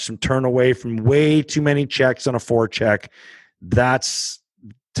 watched him turn away from way too many checks on a forecheck. That's –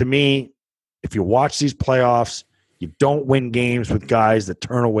 to me, if you watch these playoffs, you don't win games with guys that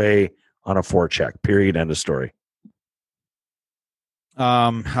turn away on a forecheck. Period. End of story.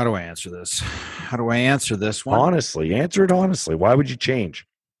 How do I answer this? How do I answer this one? Honestly, answer it honestly. Why would you change?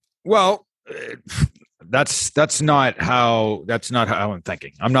 Well, that's not how I'm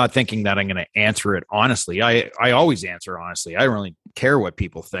thinking. I'm not thinking that I'm going to answer it honestly. I always answer honestly. I don't really care what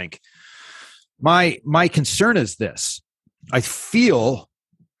people think. My concern is this. I feel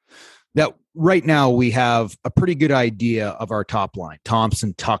that right now we have a pretty good idea of our top line,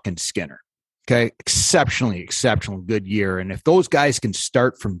 Thompson, Tuck, and Skinner. Okay. Exceptional good year. And if those guys can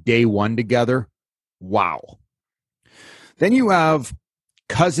start from day one together, wow. Then you have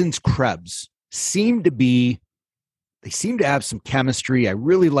Cousins, Krebs. They seem to have some chemistry. I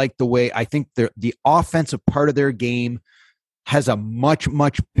really like the way I think the offensive part of their game has a much,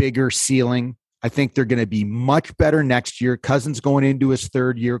 much bigger ceiling. I think they're going to be much better next year. Cousins going into his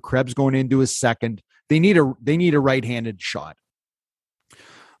third year, Krebs going into his second. They need a right-handed shot.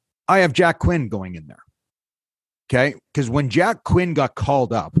 I have Jack Quinn going in there. Okay. Because when Jack Quinn got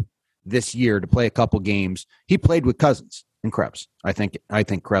called up this year to play a couple games, he played with Cousins and Krebs. I think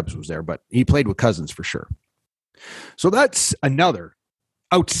Krebs was there, but he played with Cousins for sure. So that's another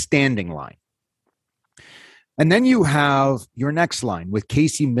outstanding line. And then you have your next line with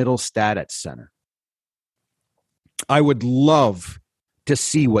Casey Middlestat at center. I would love to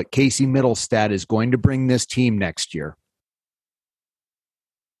see what Casey Middlestat is going to bring this team next year.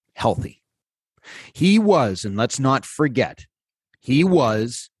 Healthy. He was, and let's not forget, he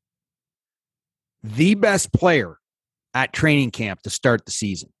was the best player at training camp to start the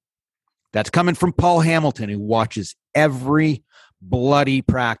season. That's coming from Paul Hamilton, who watches every bloody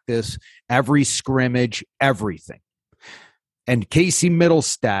practice, every scrimmage, everything. And Casey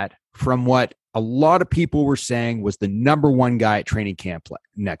Middlestat, from what a lot of people were saying, was the number one guy at training camp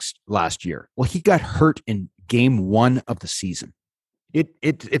last year. Well, he got hurt in game 1 of the season.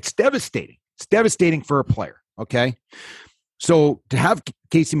 It's devastating. It's devastating for a player. Okay. So to have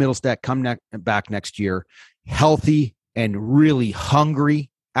Casey Middlestat come back next year, healthy and really hungry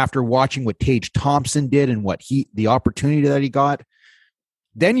after watching what Tage Thompson did and the opportunity that he got,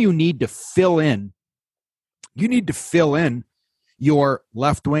 then you need to fill in. You need to fill in your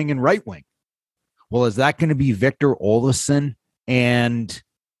left wing and right wing. Well, is that going to be Victor Olofsson and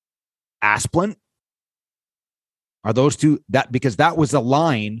Asplund? Are those two because that was a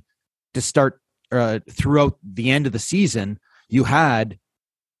line to start throughout the end of the season? You had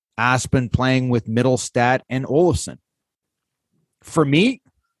Asplund playing with Middlestat and Olofsson. For me,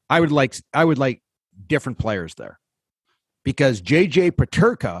 I would like different players there because JJ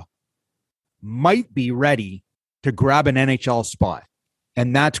Peterka might be ready to grab an NHL spot.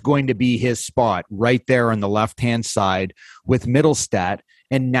 And that's going to be his spot right there on the left-hand side with Middlestat.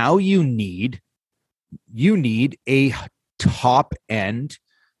 And now you need a top-end,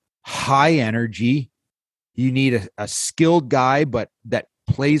 high-energy. You need a skilled guy, but that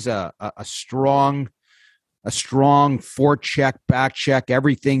plays a strong forecheck, back check,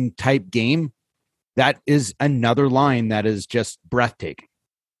 everything type game. That is another line that is just breathtaking.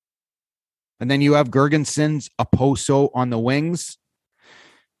 And then you have Girgensons, Oposo on the wings.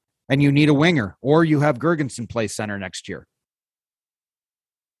 And you need a winger, or you have Girgensson play center next year.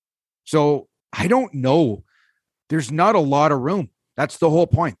 So I don't know. There's not a lot of room. That's the whole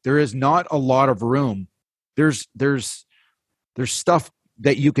point. There is not a lot of room. There's stuff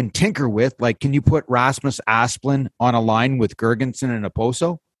that you can tinker with. Like, can you put Rasmus Asplund on a line with Girgensson and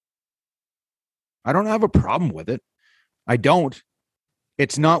Oposo? I don't have a problem with it. I don't.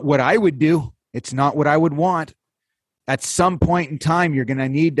 It's not what I would do. It's not what I would want. At some point in time, you're going to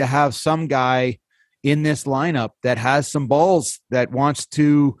need to have some guy in this lineup that has some balls, that wants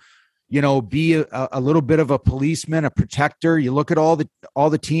to, be a little bit of a policeman, a protector. You look at all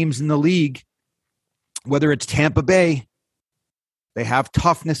the teams in the league, whether it's Tampa Bay, they have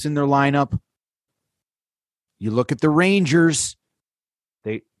toughness in their lineup. You look at the Rangers,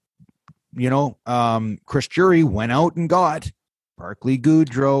 Chris Drury went out and got Barclay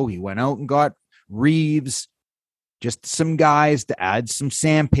Goodrow. He went out and got Reeves. Just some guys to add some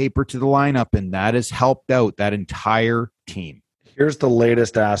sandpaper to the lineup, and that has helped out that entire team. Here's the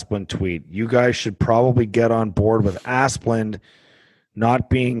latest Asplund tweet. You guys should probably get on board with Asplund not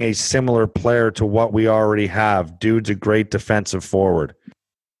being a similar player to what we already have. Dude's a great defensive forward.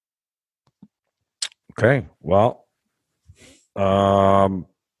 Okay, well,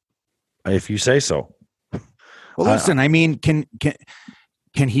 if you say so. Well, listen, I mean, can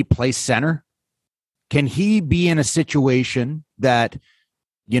he play center? Can he be in a situation that,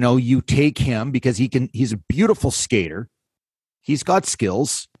 you take him because he's a beautiful skater. He's got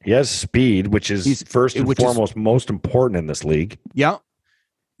skills. He has speed, which is foremost most important in this league. Yeah.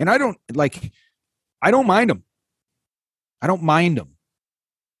 And I don't mind him. But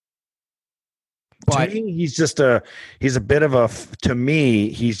to me,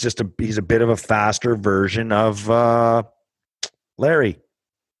 he's a bit of a faster version of Larry.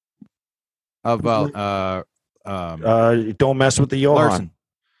 Don't mess with the Johan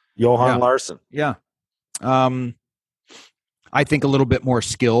Larson. Yeah. I think a little bit more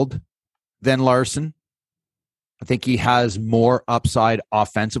skilled than Larson. I think he has more upside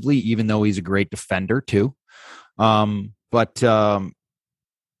offensively, even though he's a great defender too. But that'll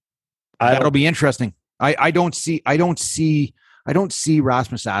be interesting. I don't see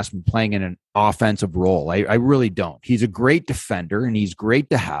Rasmus Asplund playing in an offensive role. I really don't. He's a great defender and he's great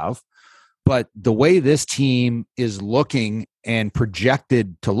to have. But the way this team is looking and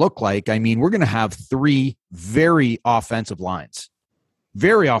projected to look like, I mean, we're going to have 3 very offensive lines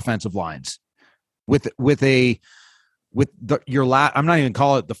with a with I'm not even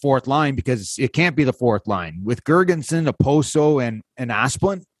call it the fourth line because it can't be the fourth line with Gergensen, Oposo, and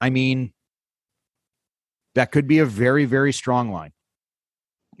Asplund. I mean, that could be a very, very strong line.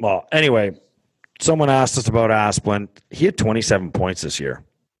 Well, anyway, someone asked us about Asplund. He had 27 points this year.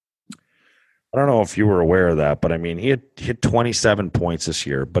 I don't know if you were aware of that, but I mean, he hit 27 points this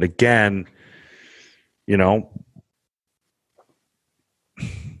year. But again, you know,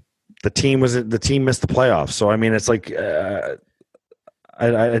 the team missed the playoffs. So I mean, it's like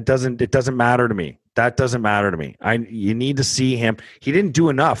it doesn't matter to me. That doesn't matter to me. You need to see him. He didn't do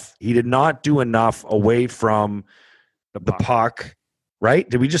enough. He did not do enough away from the puck. Right?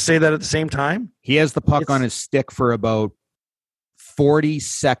 Did we just say that at the same time? He has the puck on his stick for about 40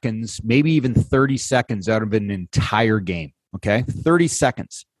 seconds, maybe even 30 seconds out of an entire game. Okay? 30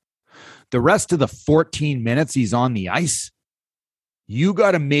 seconds. The rest of the 14 minutes he's on the ice, you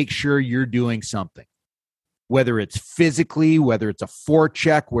got to make sure you're doing something. Whether it's physically, whether it's a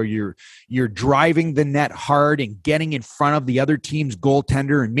forecheck where you're driving the net hard and getting in front of the other team's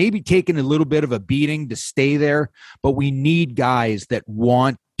goaltender and maybe taking a little bit of a beating to stay there. But we need guys that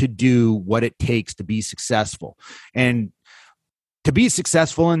want to do what it takes to be successful. And to be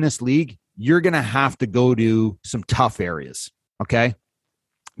successful in this league, you're going to have to go to some tough areas, okay?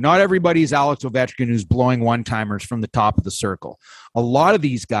 Not everybody's Alex Ovechkin who's blowing one-timers from the top of the circle. A lot of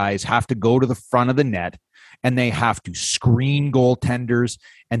these guys have to go to the front of the net and they have to screen goaltenders,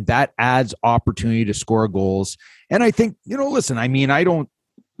 and that adds opportunity to score goals. And I think, listen, I mean, I don't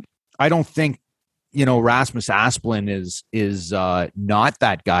think, Rasmus Asplund is not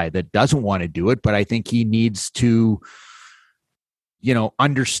that guy that doesn't want to do it, but I think he needs to,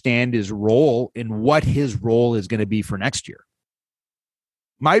 understand his role and what his role is going to be for next year.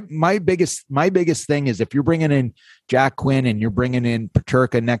 My biggest thing is if you're bringing in Jack Quinn and you're bringing in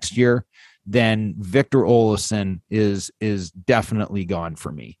Peterka next year, then Victor Olofsson is definitely gone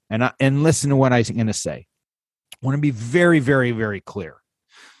for me. And listen to what I'm going to say. I want to be very, very, very clear.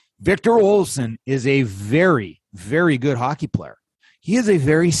 Victor Olofsson is a very, very good hockey player. He is a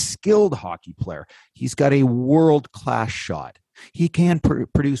very skilled hockey player. He's got a world-class shot. He can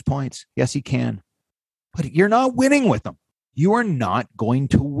produce points. Yes, he can. But you're not winning with him. You are not going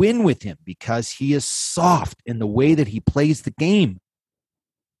to win with him because he is soft in the way that he plays the game.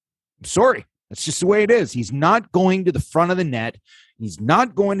 I'm sorry. That's just the way it is. He's not going to the front of the net. He's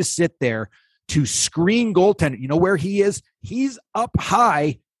not going to sit there to screen goaltender. You know where he is? He's up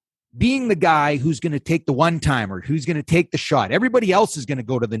high being the guy who's going to take the one-timer, who's going to take the shot. Everybody else is going to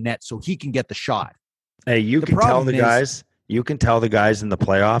go to the net so he can get the shot. Hey, you can tell the guys in the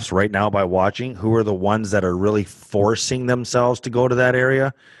playoffs right now by watching who are the ones that are really forcing themselves to go to that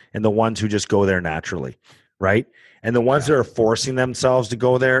area and the ones who just go there naturally, right? And the ones that are forcing themselves to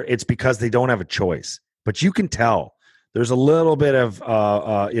go there, it's because they don't have a choice. But you can tell there's a little bit of,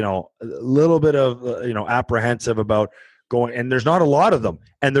 apprehensive about going. And there's not a lot of them.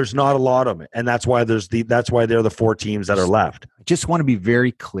 And that's why they're the four teams that are left. I just want to be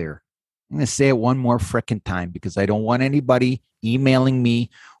very clear. I'm going to say it one more frickin' time because I don't want anybody emailing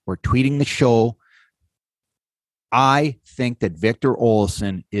me or tweeting the show. I think that Victor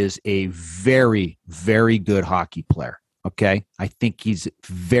Olofsson is a very, very good hockey player, okay? I think he's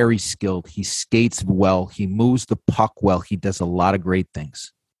very skilled. He skates well. He moves the puck well. He does a lot of great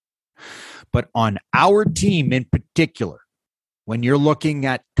things. But on our team in particular, when you're looking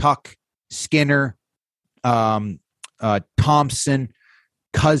at Tuck, Skinner, Thompson,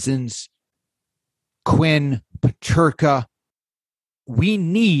 Cousins, Quinn, Peterka, we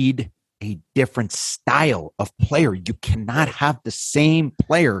need a different style of player. You cannot have the same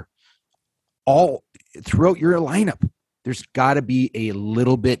player all throughout your lineup. There's got to be a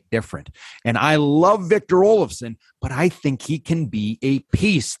little bit different. And I love Victor Olofsson, but I think he can be a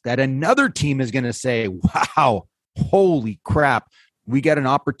piece that another team is going to say, wow, holy crap. We got an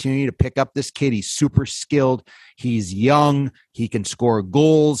opportunity to pick up this kid. He's super skilled. He's young. He can score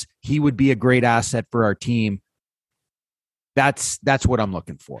goals. He would be a great asset for our team. That's what I'm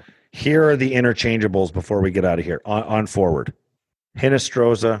looking for. Here are the interchangeables before we get out of here. On forward.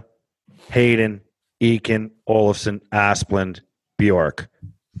 Hinostroza, Hayden, Eakin, Olofsson, Asplund, Bjork.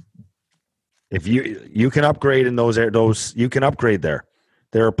 If you can upgrade in those you can upgrade there.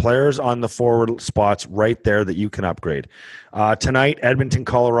 There are players on the forward spots right there that you can upgrade. Tonight, Edmonton,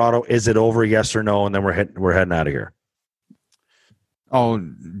 Colorado. Is it over? Yes or no? And then we're heading out of here. Oh,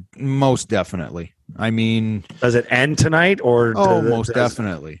 most definitely. I mean, does it end tonight or? Oh, most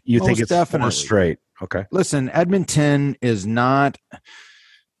definitely. You think it's definitely 4 straight? Okay. Listen, Edmonton is not.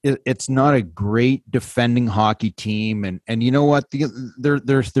 it's not a great defending hockey team, and you know what?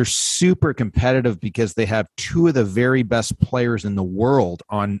 They're super competitive because they have two of the very best players in the world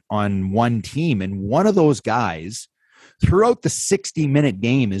on one team, and one of those guys throughout the 60-minute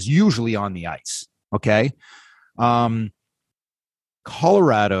game is usually on the ice. Okay,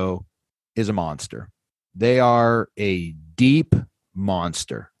 Colorado is a monster. They are a deep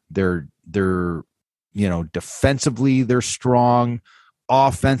monster. They're defensively they're strong.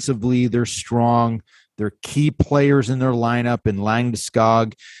 Offensively, they're strong. Their key players in their lineup in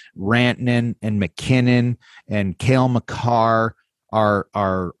Landeskog, Rantanen, and McKinnon, and Cale Makar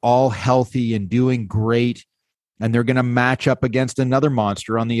are all healthy and doing great. And they're going to match up against another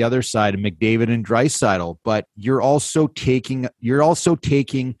monster on the other side of McDavid and Draisaitl. But you're also taking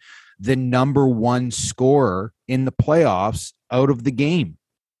the number one scorer in the playoffs out of the game.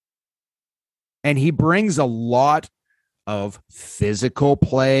 And he brings a lot of physical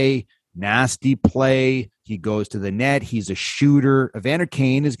play, nasty play. He goes to the net. He's a shooter. Evander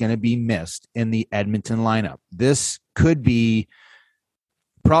Kane is going to be missed in the Edmonton lineup. This could be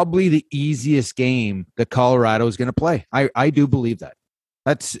probably the easiest game that Colorado is going to play. I do believe that.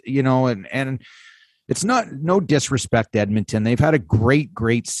 That's, and it's no disrespect to Edmonton. They've had a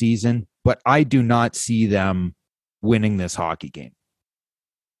great season, but I do not see them winning this hockey game.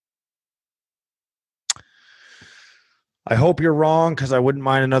 I hope you're wrong because I wouldn't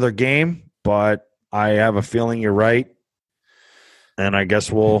mind another game, but I have a feeling you're right. And I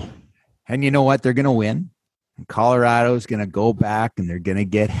guess we'll. And you know what? They're going to win. Colorado's going to go back and they're going to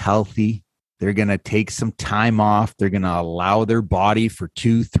get healthy. They're going to take some time off. They're going to allow their body for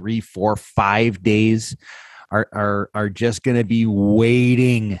 2, 3, 4, 5 days. Are just going to be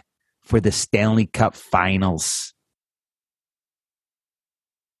waiting for the Stanley Cup Finals.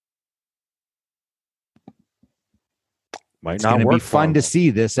 It's going to be fun to see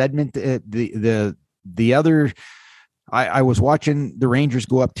this Edmonton. The other, I was watching the Rangers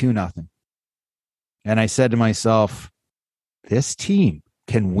go up 2-0, and I said to myself, this team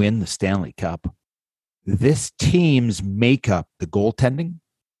can win the Stanley Cup. This team's makeup, the goaltending,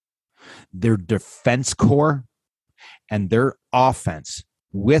 their defense core, and their offense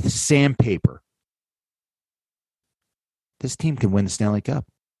with sandpaper. This team can win the Stanley Cup.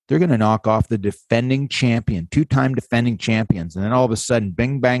 They're going to knock off the defending champion, 2-time defending champions. And then all of a sudden,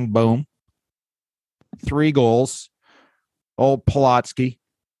 bing, bang, boom, 3 goals. Old Polotsky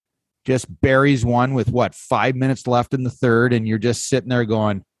just buries one with 5 minutes left in the third. And you're just sitting there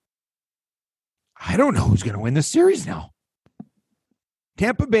going, I don't know who's going to win this series now.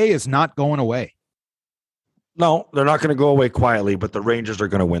 Tampa Bay is not going away. No, they're not going to go away quietly, but the Rangers are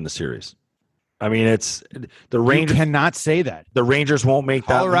going to win the series. I mean, it's the Rangers. You cannot say that. The Rangers won't make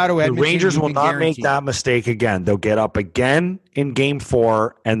Colorado, that. Edmonton, the Rangers will not guarantee. make that mistake again. They'll get up again in Game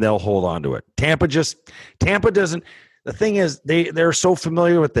 4 and they'll hold on to it. Tampa doesn't. The thing is, they're so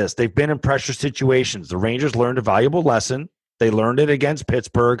familiar with this. They've been in pressure situations. The Rangers learned a valuable lesson. They learned it against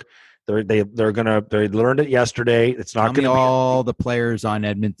Pittsburgh. They learned it yesterday. It's not going to be all the players on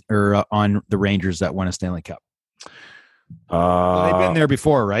Edmonton or on the Rangers that won a Stanley Cup. They've been there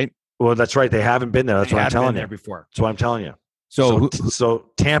before, right? Well, that's right. They haven't been there. That's what I'm telling you. Before. That's what I'm telling you.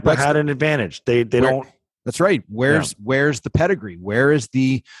 So Tampa had an advantage. They don't. That's right. Where's the pedigree? Where is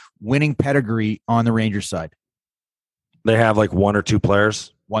the winning pedigree on the Rangers side? They have like 1 or 2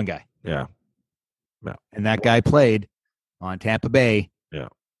 players. One guy. Yeah. And that guy played on Tampa Bay. Yeah.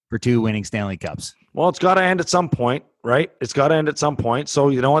 For 2 winning Stanley Cups. Well, it's got to end at some point, right? It's got to end at some point. So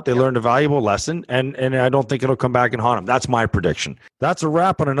you know what? They learned a valuable lesson, and I don't think it'll come back and haunt them. That's my prediction. That's a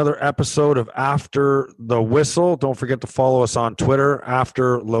wrap on another episode of After the Whistle. Don't forget to follow us on Twitter,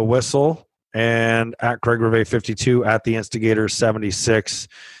 After the Whistle, and at Craig Rivet 52, at the Instigator 76.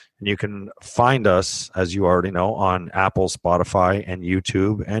 And you can find us, as you already know, on Apple, Spotify, and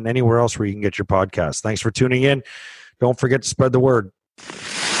YouTube, and anywhere else where you can get your podcasts. Thanks for tuning in. Don't forget to spread the word.